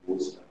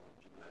wood stuff.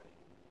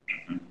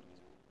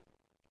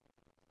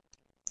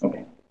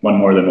 Okay, one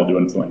more, then we'll do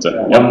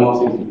influenza. Yeah, one more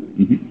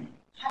thing.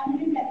 Have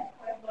you looked at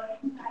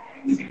corresponding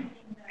patterns in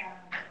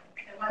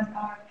the ones that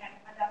are kind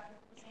of adapted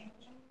to the same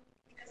gene?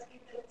 Because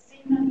if the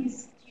signal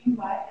is gene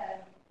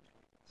wide,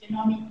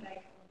 genomic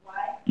like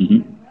wide,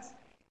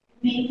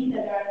 maybe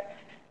that there are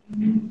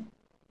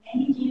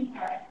many genes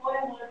are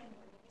co-evolving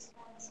with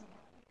response.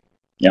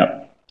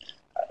 Yeah.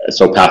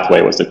 So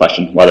pathway was the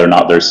question, whether or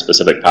not there's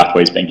specific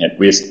pathways being hit.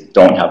 We just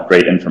don't have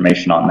great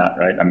information on that,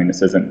 right? I mean,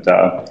 this isn't,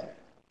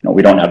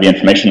 we don't have the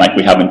information like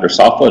we have in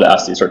Drosophila to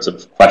ask these sorts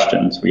of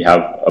questions. We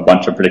have a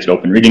bunch of predicted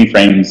open reading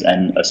frames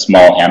and a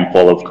small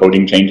handful of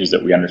coding changes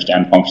that we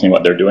understand functionally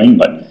what they're doing,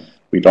 but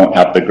we don't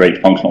have the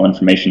great functional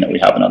information that we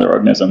have in other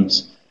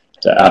organisms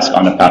to ask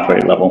on a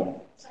pathway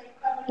level.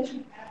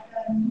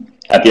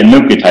 At the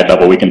nucleotide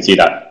level, we can see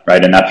that,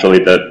 right? And that's really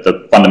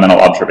the fundamental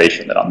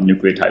observation, that on the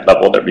nucleotide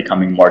level, they're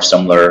becoming more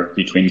similar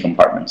between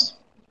compartments.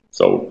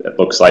 So it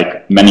looks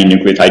like many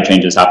nucleotide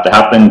changes have to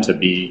happen to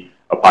be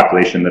a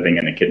population living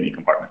in a kidney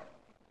compartment.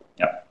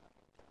 Yeah.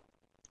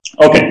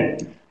 Okay,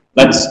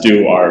 let's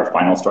do our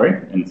final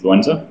story,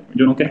 influenza. We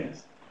doing okay?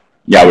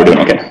 Yeah, we're doing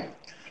okay.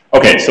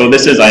 Okay, so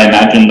this is, I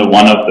imagine, the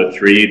one of the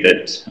three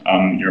that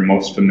you're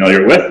most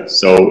familiar with.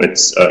 So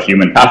it's a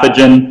human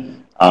pathogen.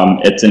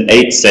 It's an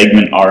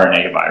 8-segment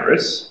RNA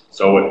virus,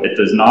 so it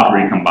does not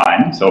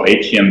recombine. So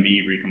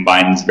HCMV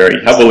recombines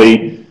very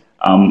heavily.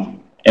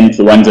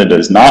 Influenza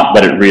does not,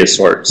 but it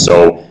reassorts.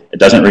 So it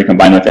doesn't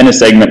recombine within a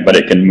segment, but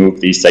it can move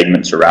these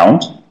segments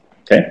around,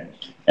 okay,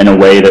 in a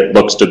way that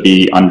looks to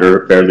be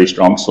under fairly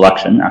strong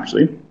selection,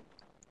 actually.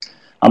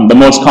 The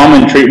most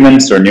common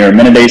treatments are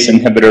neuraminidase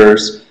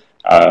inhibitors,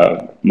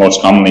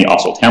 most commonly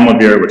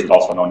oseltamivir, which is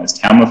also known as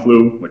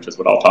Tamiflu, which is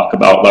what I'll talk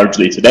about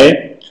largely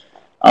today.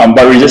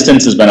 But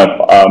resistance has been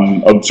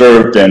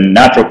observed in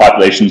natural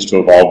populations to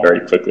evolve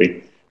very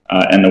quickly.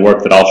 And the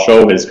work that I'll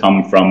show has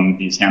come from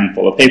these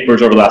handful of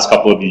papers over the last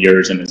couple of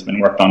years and has been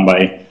worked on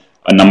by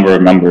a number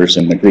of members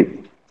in the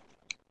group.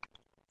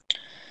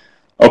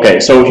 Okay,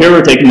 so here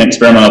we're taking an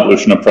experimental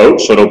evolution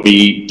approach, so it'll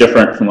be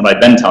different from what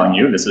I've been telling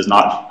you. This is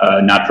not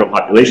a natural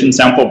population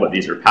sample, but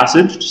these are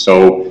passaged.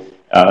 So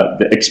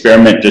the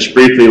experiment just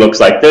briefly looks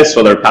like this.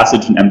 So they're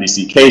passaged in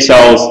MDCK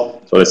cells.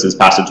 So this is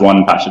passage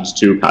 1, passage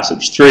 2,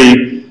 passage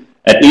 3.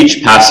 At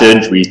each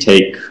passage, we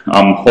take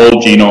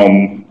whole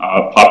genome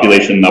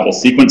population level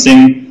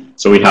sequencing.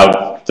 So we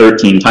have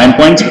 13 time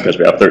points because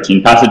we have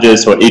 13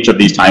 passages. So at each of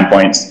these time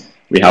points,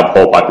 we have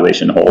whole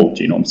population, whole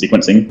genome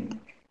sequencing.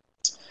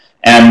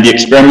 And the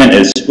experiment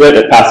is split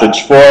at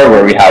passage 4,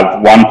 where we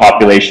have one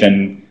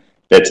population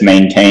that's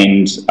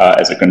maintained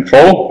as a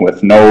control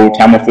with no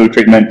Tamiflu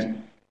treatment,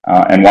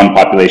 and one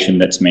population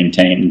that's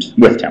maintained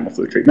with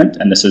Tamiflu treatment.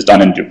 And this is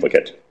done in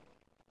duplicate.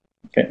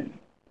 Okay.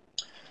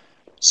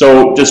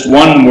 So just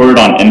one word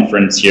on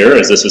inference here,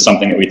 as this is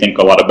something that we think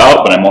a lot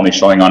about, but I'm only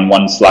showing on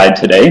one slide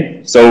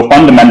today. So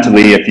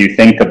fundamentally, if you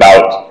think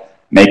about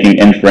making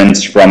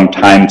inference from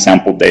time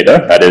sampled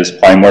data, that is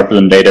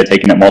polymorphism data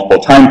taken at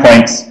multiple time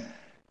points,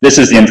 this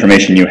is the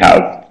information you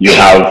have. You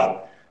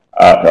have,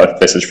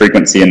 this is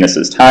frequency and this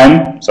is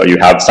time. So you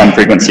have some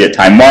frequency at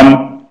time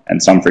 1,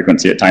 and some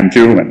frequency at time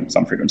 2, and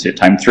some frequency at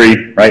time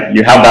 3, right?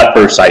 You have that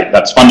per site.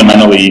 That's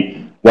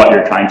fundamentally what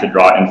you're trying to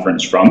draw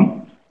inference from.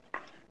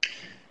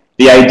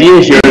 The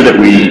idea here that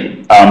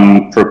we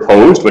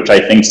proposed, which I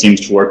think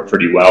seems to work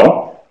pretty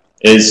well,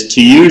 is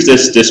to use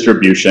this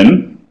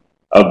distribution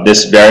of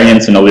this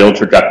variance in allele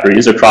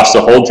trajectories across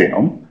the whole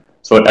genome,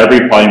 so at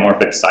every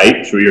polymorphic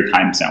site through your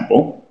time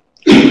sample,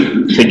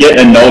 to get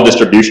a null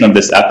distribution of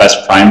this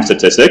FS prime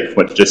statistic,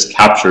 which just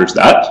captures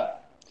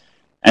that.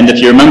 And if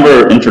you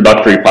remember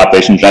introductory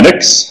population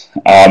genetics,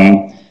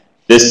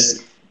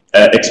 this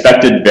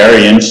expected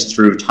variance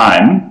through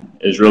time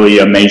is really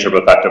a measure of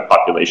effective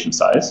population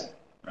size.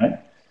 Right?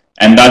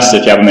 And thus,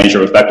 if you have a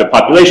measure of effective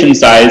population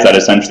size, that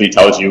essentially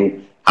tells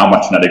you how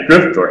much genetic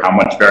drift or how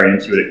much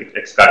variance you would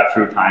expect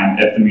through time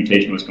if the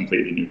mutation was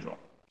completely neutral.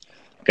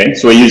 Okay,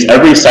 so we use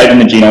every site in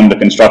the genome to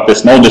construct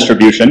this null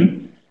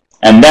distribution,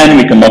 and then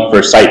we can look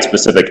for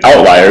site-specific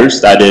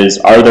outliers. That is,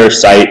 are there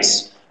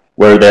sites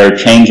where their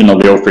change in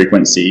allele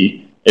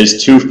frequency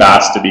is too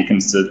fast to be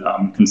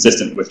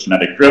consistent with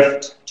genetic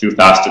drift, too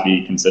fast to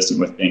be consistent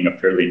with being a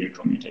purely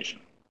neutral mutation.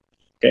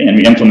 Okay, and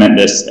we implement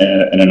this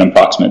in an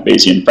approximate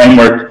Bayesian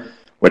framework,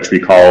 which we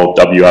call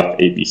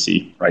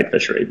WF-ABC, right,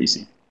 Fisher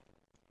ABC.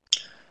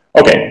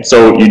 Okay,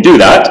 so you do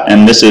that,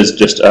 and this is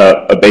just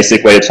a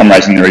basic way of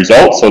summarizing the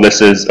results. So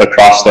this is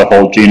across the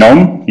whole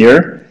genome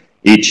here.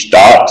 Each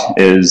dot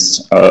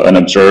is an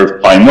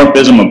observed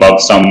polymorphism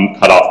above some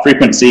cutoff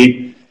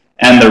frequency,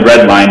 and the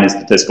red line is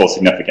statistical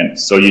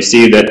significance. So you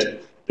see that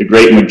the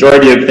great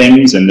majority of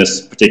things in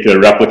this particular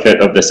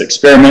replicate of this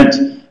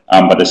experiment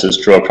but this is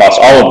true across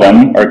all of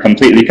them, are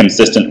completely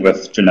consistent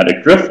with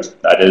genetic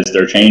drift. That is,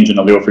 their change in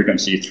allele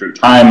frequency through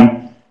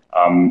time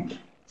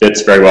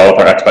fits very well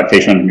with our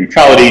expectation of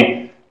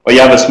neutrality. But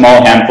you have a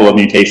small handful of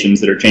mutations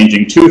that are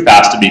changing too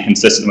fast to be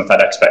consistent with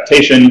that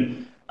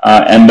expectation,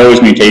 and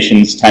those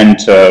mutations tend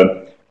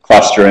to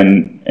cluster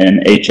in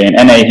HA and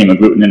NA,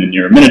 hemagglutinin and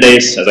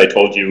neuraminidase. As I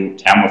told you,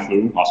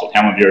 Tamiflu, also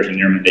Tamivir, is a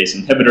neuraminidase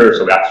inhibitor,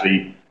 so we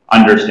actually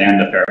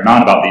understand a fair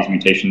amount about these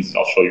mutations that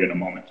I'll show you in a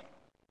moment.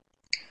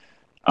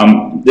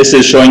 This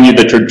is showing you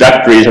the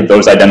trajectories of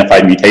those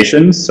identified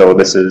mutations. So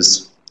this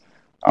is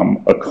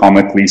a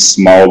comically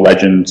small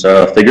legend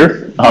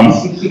figure.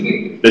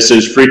 This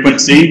is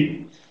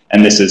frequency,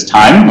 and this is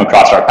time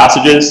across our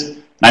passages.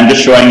 And I'm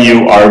just showing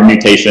you our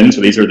mutations.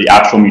 So these are the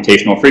actual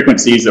mutational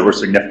frequencies that were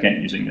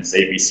significant using this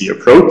ABC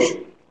approach.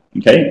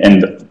 Okay,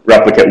 and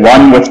replicate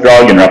 1 with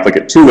drug and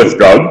replicate 2 with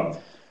drug.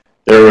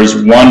 There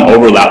was one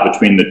overlap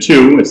between the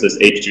two. It's this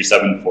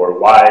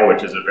H274Y,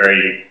 which is a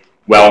very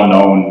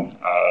well-known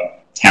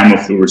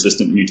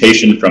Tamiflu-resistant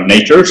mutation from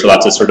nature. So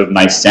that's a sort of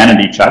nice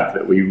sanity check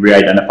that we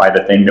re-identify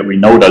the thing that we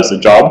know does the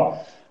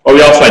job. But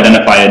we also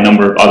identify a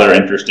number of other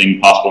interesting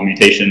possible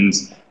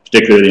mutations,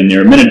 particularly in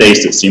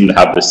neuraminidase, that seem to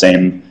have the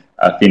same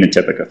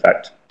phenotypic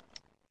effect.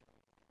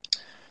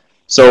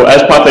 So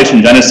as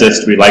population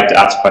geneticists, we like to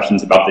ask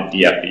questions about the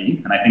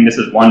DFE, and I think this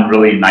is one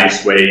really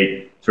nice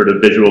way sort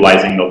of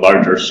visualizing the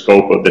larger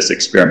scope of this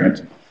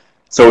experiment.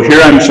 So here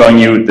I'm showing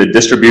you the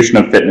distribution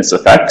of fitness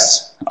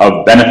effects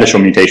of beneficial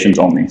mutations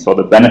only. So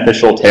the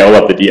beneficial tail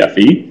of the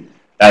DFE,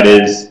 that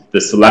is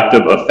the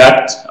selective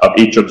effect of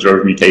each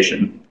observed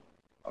mutation,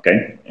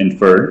 okay,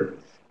 inferred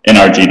in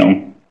our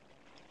genome.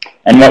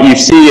 And what you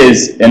see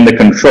is in the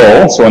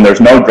control, so when there's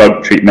no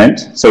drug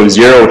treatment, so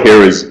 0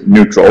 here is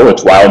neutral,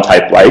 it's wild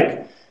type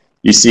like,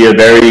 you see a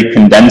very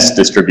condensed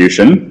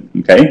distribution,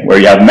 okay, where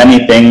you have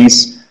many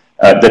things,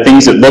 the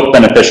things that look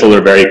beneficial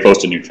are very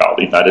close to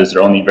neutrality, that is,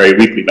 they're only very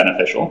weakly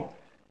beneficial.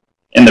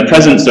 In the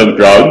presence of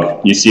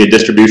drug, you see a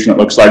distribution that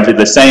looks largely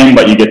the same,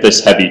 but you get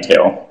this heavy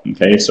tail,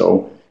 okay,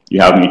 so you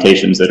have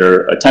mutations that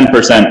are a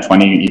 10%,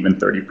 20, even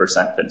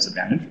 30% fitness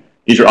advantage.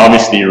 These are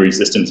obviously your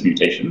resistance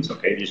mutations,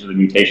 okay? These are the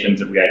mutations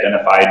that we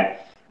identified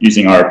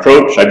using our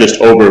approach. I've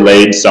just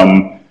overlaid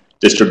some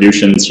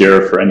distributions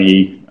here for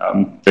any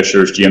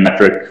Fisher's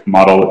geometric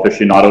model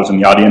aficionados in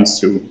the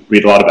audience who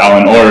read a lot of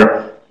Allen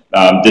or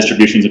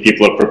distributions that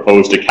people have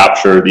proposed to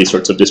capture these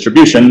sorts of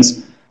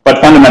distributions.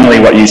 But fundamentally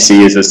what you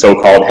see is a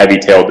so-called heavy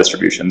tail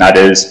distribution. That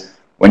is,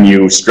 when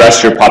you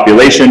stress your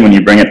population, when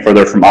you bring it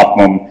further from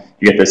optimum,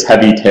 you get this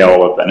heavy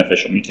tail of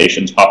beneficial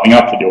mutations popping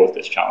up to deal with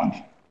this challenge.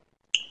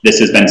 This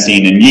has been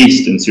seen in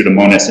yeast and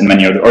Pseudomonas and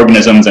many other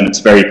organisms, and it's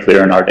very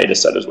clear in our data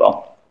set as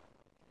well.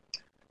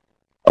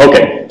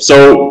 Okay,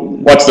 so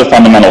what's the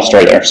fundamental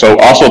story there? So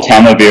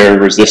oseltamivir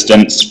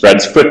resistance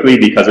spreads quickly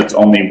because it's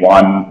only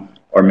 1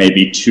 or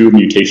maybe 2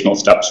 mutational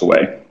steps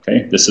away.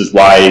 Okay, this is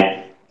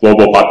why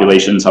global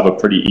populations have a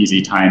pretty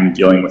easy time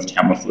dealing with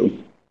Tamiflu.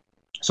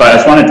 So I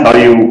just want to tell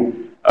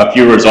you a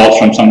few results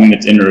from something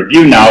that's in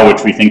review now,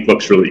 which we think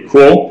looks really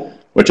cool,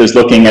 which is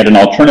looking at an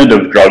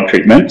alternative drug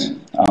treatment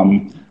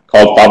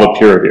called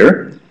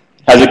favipiravir.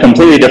 Has a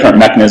completely different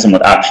mechanism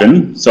of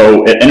action,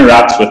 so it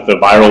interacts with the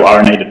viral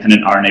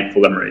RNA-dependent RNA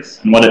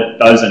polymerase. And what it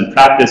does in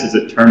practice is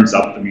it turns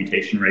up the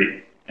mutation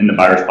rate in the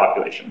virus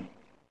population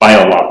by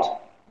a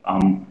lot,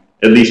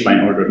 at least by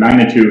an order of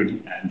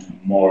magnitude, and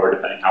more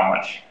depending how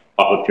much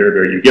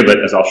favipiravir you give it,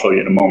 as I'll show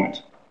you in a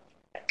moment.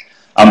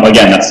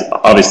 Again, that's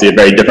obviously a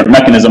very different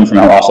mechanism from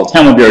how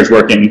oseltamivir is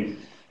working.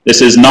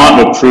 This is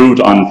not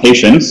approved on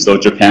patients, so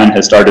Japan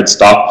has started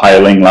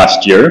stockpiling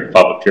last year,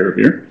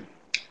 favipiravir.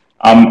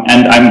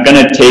 And I'm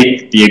going to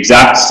take the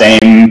exact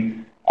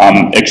same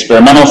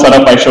experimental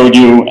setup I showed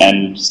you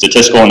and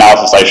statistical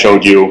analysis I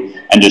showed you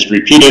and just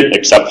repeat it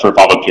except for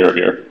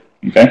favipiravir.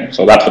 Okay,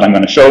 so that's what I'm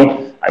going to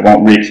show. I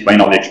won't re-explain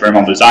all the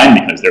experimental design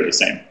because they're the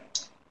same.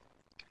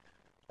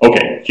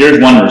 Okay, here's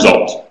one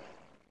result.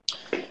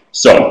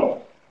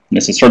 So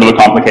this is sort of a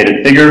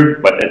complicated figure,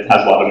 but it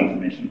has a lot of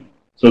information.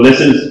 So this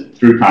is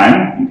through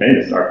time. Okay,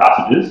 this is our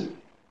passages.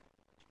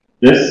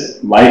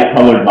 This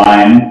light-colored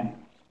line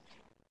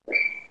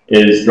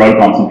is drug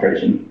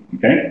concentration,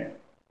 okay?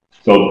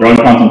 So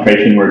drug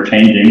concentration we're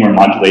changing, we're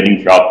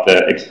modulating throughout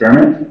the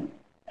experiment,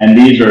 and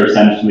these are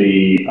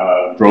essentially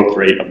growth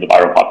rate of the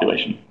viral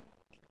population.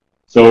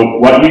 So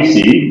what we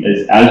see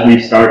is as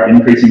we start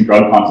increasing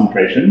drug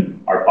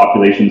concentration, our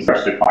population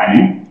starts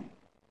declining.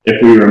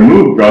 If we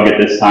remove drug at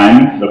this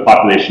time, the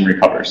population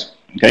recovers,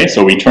 okay?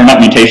 So we turn up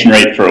mutation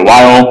rate for a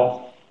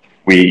while,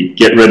 we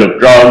get rid of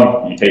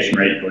drug, mutation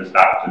rate goes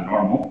back to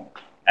normal,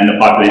 and the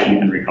population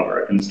can recover.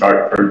 It can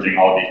start purging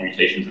all of these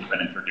mutations that have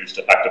been introduced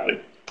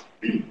effectively.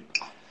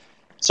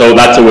 So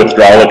that's a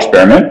withdrawal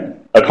experiment.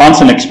 A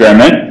constant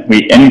experiment,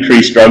 we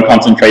increase drug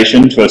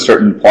concentration to a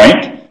certain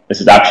point.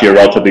 This is actually a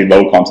relatively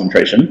low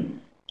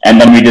concentration.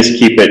 And then we just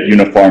keep it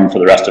uniform for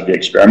the rest of the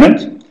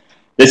experiment.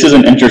 This is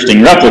an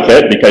interesting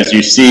replicate because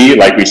you see,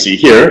 like we see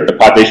here, the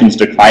population is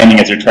declining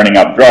as you're turning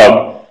up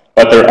drug,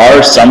 but there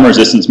are some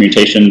resistance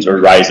mutations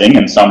arising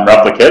and some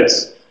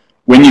replicates.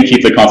 when you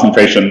keep the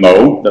concentration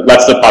low, that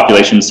lets the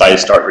population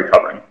size start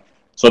recovering.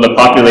 So the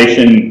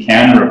population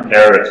can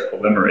repair its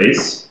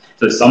polymerase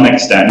to some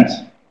extent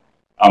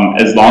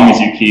as long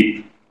as you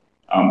keep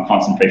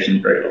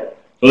concentrations very low.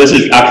 So this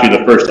is actually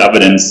the first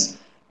evidence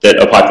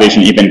that a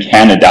population even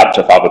can adapt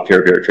to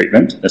favipiravir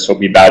treatment. This will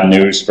be bad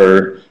news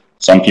for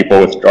some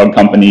people with drug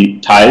company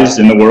ties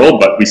in the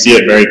world, but we see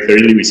it very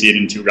clearly. We see it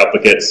in 2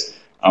 replicates.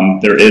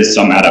 There is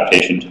some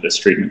adaptation to this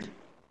treatment.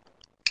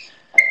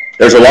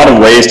 There's a lot of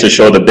ways to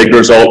show the big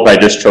result, but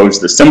I just chose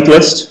the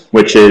simplest,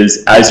 which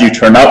is as you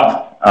turn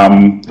up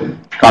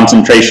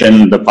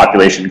concentration, the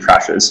population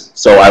crashes.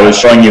 So I was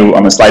showing you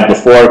on the slide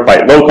before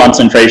quite low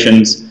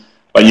concentrations,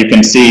 but you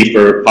can see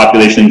for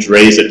populations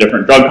raised at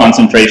different drug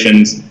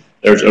concentrations,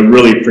 there's a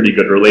really pretty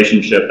good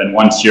relationship, and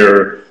once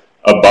you're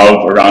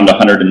above around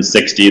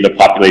 160, the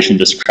population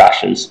just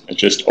crashes. It's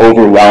just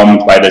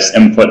overwhelmed by this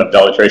input of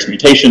deleterious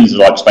mutations, as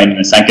I'll explain in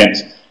a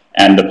second,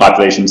 and the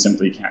population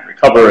simply can't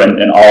recover, and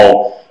in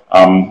all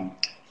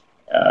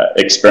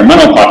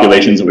experimental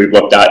populations that we've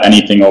looked at,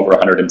 anything over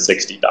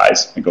 160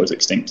 dies and goes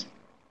extinct.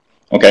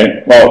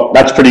 Okay, well,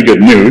 that's pretty good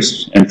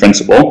news in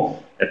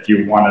principle if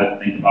you want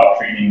to think about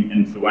treating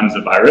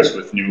influenza virus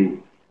with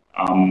new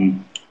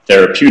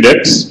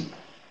therapeutics.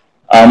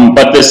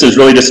 But this is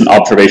really just an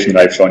observation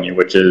that I've shown you,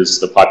 which is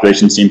the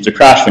population seems to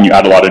crash when you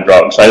add a lot of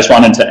drugs. So I just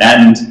wanted to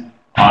end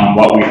on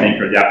what we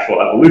think are the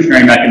actual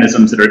evolutionary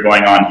mechanisms that are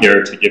going on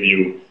here to give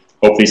you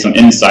hopefully some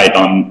insight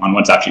on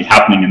what's actually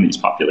happening in these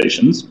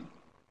populations.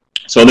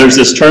 So there's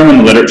this term in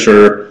the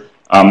literature,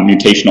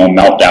 mutational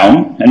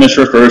meltdown, and this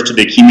refers to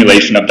the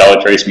accumulation of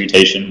deleterious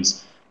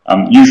mutations,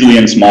 usually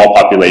in small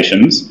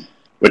populations,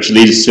 which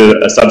leads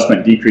to a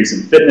subsequent decrease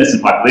in fitness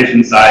and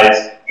population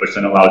size, which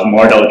then allows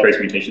more deleterious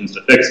mutations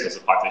to fix because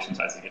the population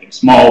size is getting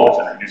small, which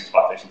then reduces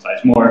population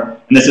size more.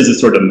 And this is a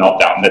sort of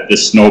meltdown that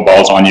this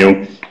snowballs on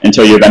you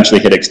until you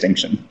eventually hit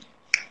extinction.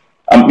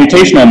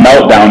 Mutational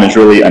meltdown is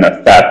really an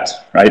effect,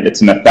 right?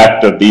 It's an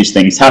effect of these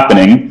things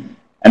happening.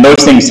 And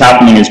those things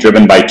happening is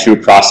driven by 2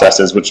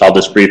 processes, which I'll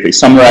just briefly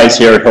summarize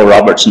here: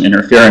 Hill-Robertson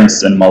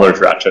interference and Muller's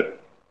ratchet.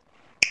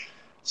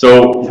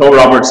 So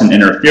Hill-Robertson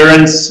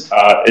interference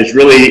is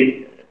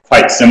really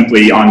quite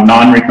simply on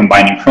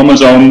non-recombining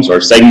chromosomes, or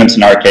segments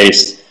in our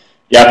case,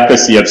 the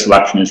efficacy of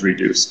selection is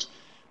reduced.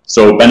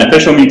 So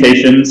beneficial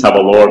mutations have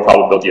a lower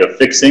probability of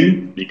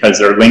fixing because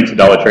they're linked to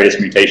deleterious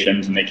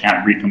mutations and they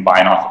can't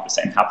recombine off of the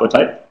same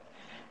haplotype.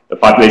 The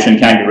population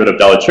can't get rid of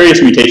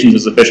deleterious mutations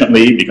as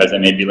efficiently because they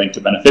may be linked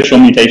to beneficial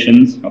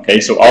mutations.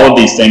 Okay, so all of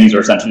these things are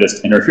essentially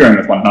just interfering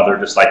with one another,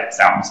 just like it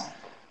sounds.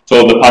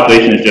 So the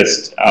population is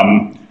just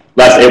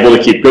less able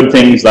to keep good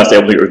things, less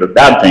able to get rid of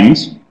bad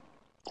things.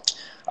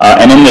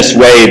 And in this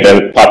way,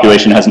 the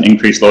population has an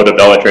increased load of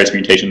deleterious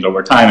mutations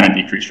over time and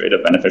a decreased rate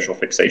of beneficial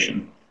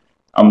fixation.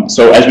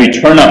 So as we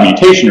turn up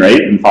mutation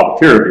rate in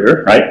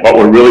favipiravir, right, what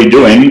we're really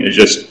doing is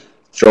just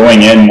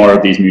throwing in more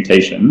of these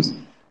mutations.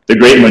 The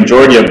great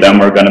majority of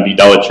them are going to be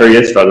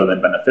deleterious rather than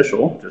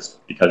beneficial,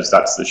 just because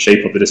that's the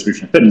shape of the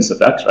distribution of fitness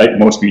effects, right?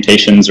 Most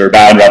mutations are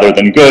bad rather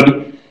than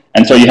good.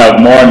 And so you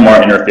have more and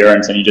more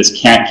interference, and you just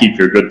can't keep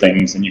your good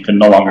things, and you can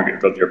no longer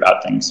get rid of your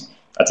bad things.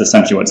 That's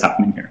essentially what's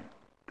happening here.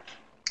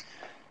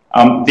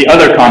 The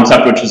other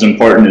concept which is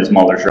important is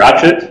Muller's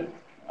ratchet.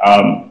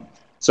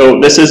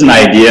 So this is an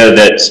idea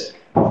that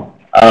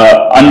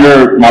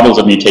under models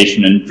of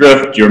mutation and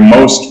drift, your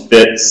most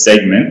fit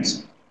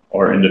segment,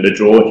 or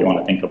individual, if you want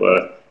to think of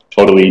a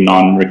totally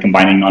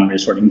non-recombining,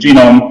 non-reassorting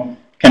genome,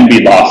 can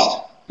be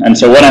lost. And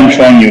so what I'm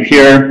showing you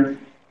here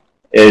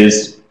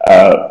is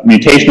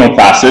mutational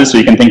classes. So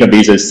you can think of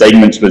these as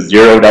segments with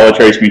 0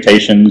 deleterious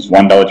mutations,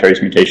 1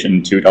 deleterious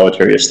mutation, 2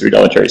 deleterious, 3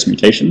 deleterious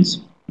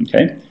mutations.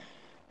 Okay?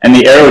 And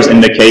the arrows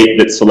indicate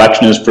that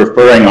selection is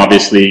preferring,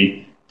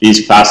 obviously,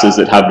 these classes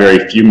that have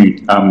very few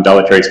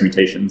deleterious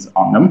mutations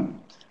on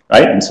them,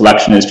 right? And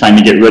selection is trying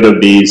to get rid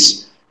of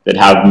these that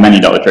have many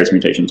deleterious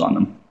mutations on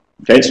them.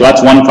 Okay, so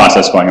that's one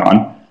process going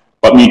on.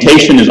 But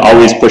mutation is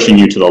always pushing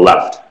you to the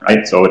left,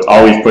 right? So it's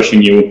always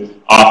pushing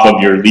you off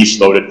of your least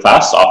loaded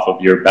class, off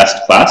of your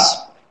best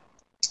class.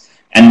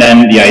 And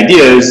then the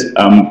idea is,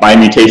 by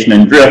mutation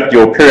and drift,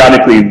 you'll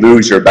periodically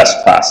lose your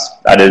best class.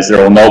 That is,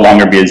 there will no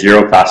longer be a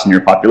 0 class in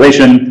your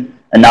population,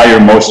 and now your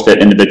most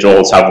fit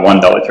individuals have 1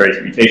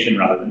 deleterious mutation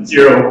rather than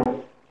 0.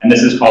 And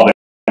this is called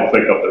the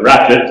click of the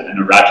ratchet, and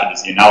a ratchet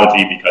is the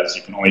analogy because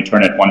you can only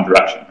turn it one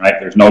direction, right?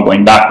 There's no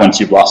going back once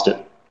you've lost it.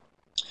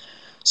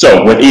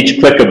 So with each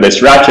click of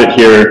this ratchet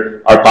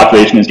here, our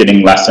population is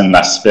getting less and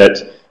less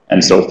fit,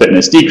 and so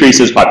fitness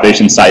decreases,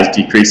 population size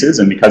decreases,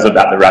 and because of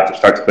that, the ratchet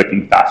starts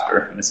clicking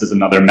faster, and this is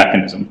another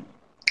mechanism.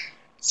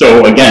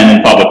 So again,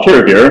 in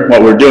favipiravir,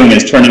 what we're doing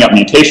is turning up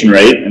mutation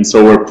rate, and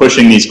so we're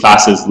pushing these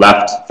classes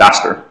left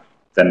faster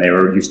than they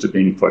were used to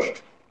being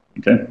pushed,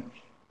 okay?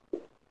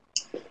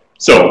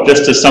 So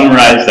just to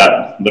summarize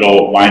that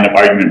little line of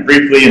argument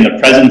briefly, in the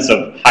presence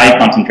of high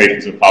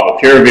concentrations of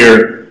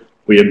favipiravir,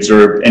 we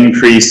observed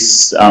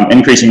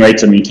increasing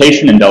rates of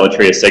mutation and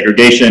deleterious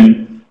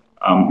segregation.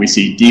 We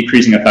see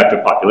decreasing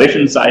effective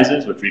population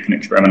sizes, which we can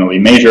experimentally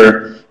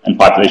measure, and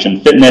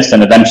population fitness,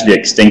 and eventually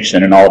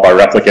extinction in all of our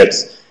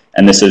replicates.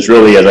 And this is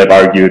really, as I've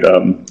argued,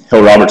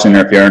 Hill-Robertson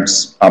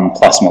interference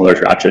plus Muller's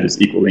ratchet is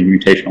equaling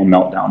mutational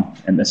meltdown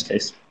in this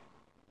case.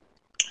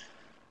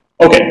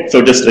 Okay,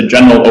 so just a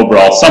general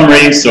overall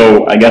summary.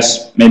 So I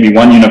guess maybe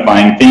one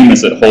unifying theme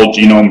is that whole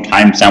genome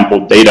time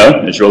sampled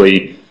data is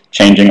really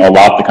changing a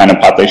lot the kind of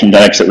population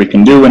genetics that we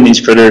can do in these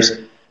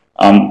critters.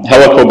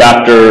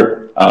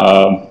 Helicobacter,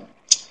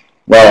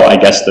 well, I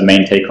guess the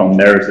main take home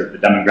there is that the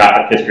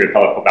demographic history of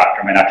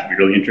Helicobacter might actually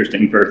be really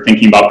interesting for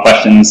thinking about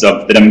questions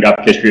of the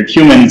demographic history of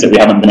humans that we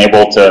haven't been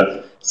able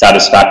to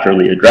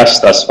satisfactorily address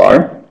thus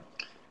far.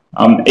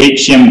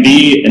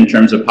 HCMV, in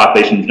terms of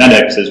population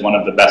genetics, is one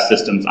of the best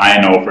systems I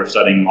know for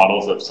studying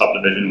models of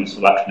subdivision with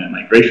selection and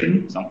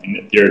migration, something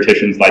that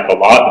theoreticians like a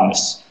lot, and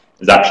this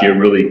is actually a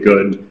really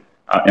good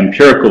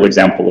empirical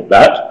example of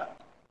that.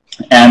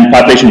 And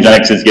population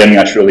genetics is giving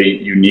us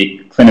really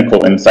unique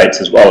clinical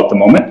insights as well at the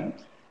moment.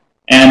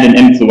 And in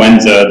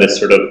influenza, this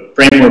sort of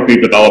framework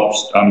we've developed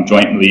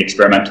jointly,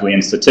 experimentally,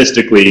 and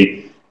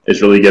statistically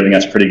is really giving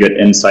us pretty good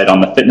insight on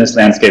the fitness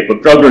landscape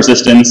of drug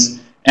resistance.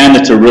 And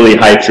it's a really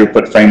high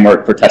throughput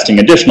framework for testing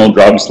additional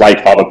drugs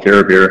like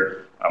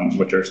favipiravir,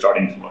 which are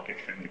starting to look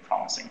extremely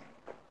promising.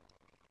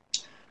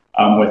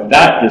 With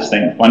that, just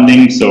saying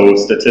funding. So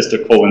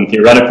statistical and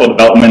theoretical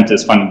development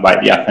is funded by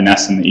the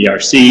FNS and the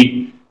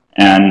ERC.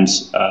 And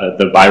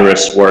the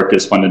virus work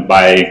is funded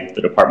by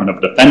the Department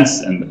of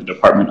Defense and the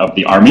Department of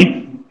the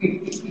Army.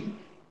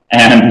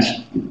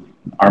 And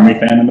Army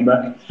fan in the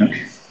back?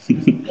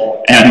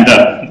 And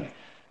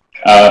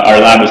our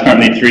lab is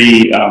currently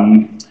 3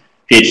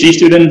 PhD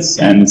students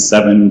and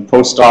 7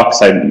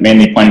 postdocs. I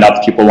mainly pointed out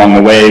the people along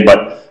the way,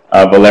 but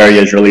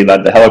Valeria has really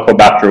led the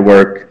Helicobacter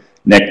work,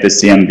 Nick the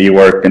CMV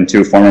work, and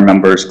 2 former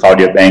members,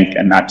 Claudia Bank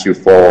and Matthew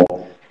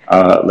Full,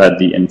 led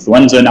the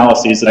influenza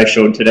analyses that I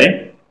showed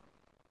today.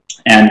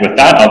 And with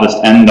that, I'll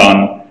just end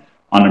on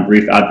a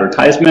brief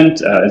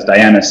advertisement. As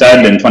Diana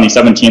said, in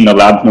 2017, the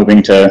lab's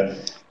moving to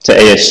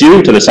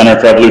ASU, to the Center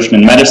for Evolution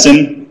in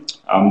Medicine.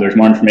 There's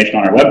more information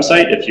on our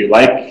website if you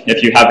like.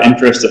 If you have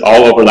interest at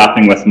all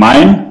overlapping with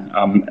mine,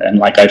 and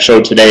like I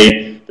showed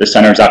today, the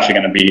center is actually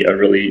going to be a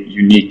really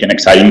unique and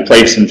exciting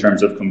place in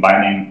terms of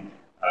combining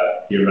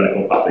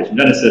theoretical population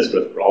geneticists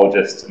with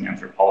virologists and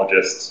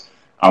anthropologists,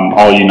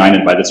 all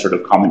united by this sort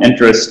of common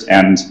interest.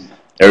 And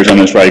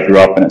Arizona is where I grew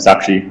up, and it's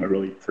actually a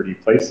really pretty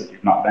place if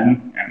you've not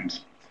been. And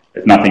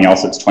if nothing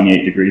else, it's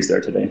 28 degrees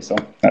there today, so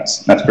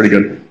that's pretty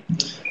good.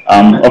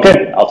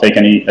 Okay, I'll take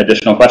any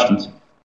additional questions.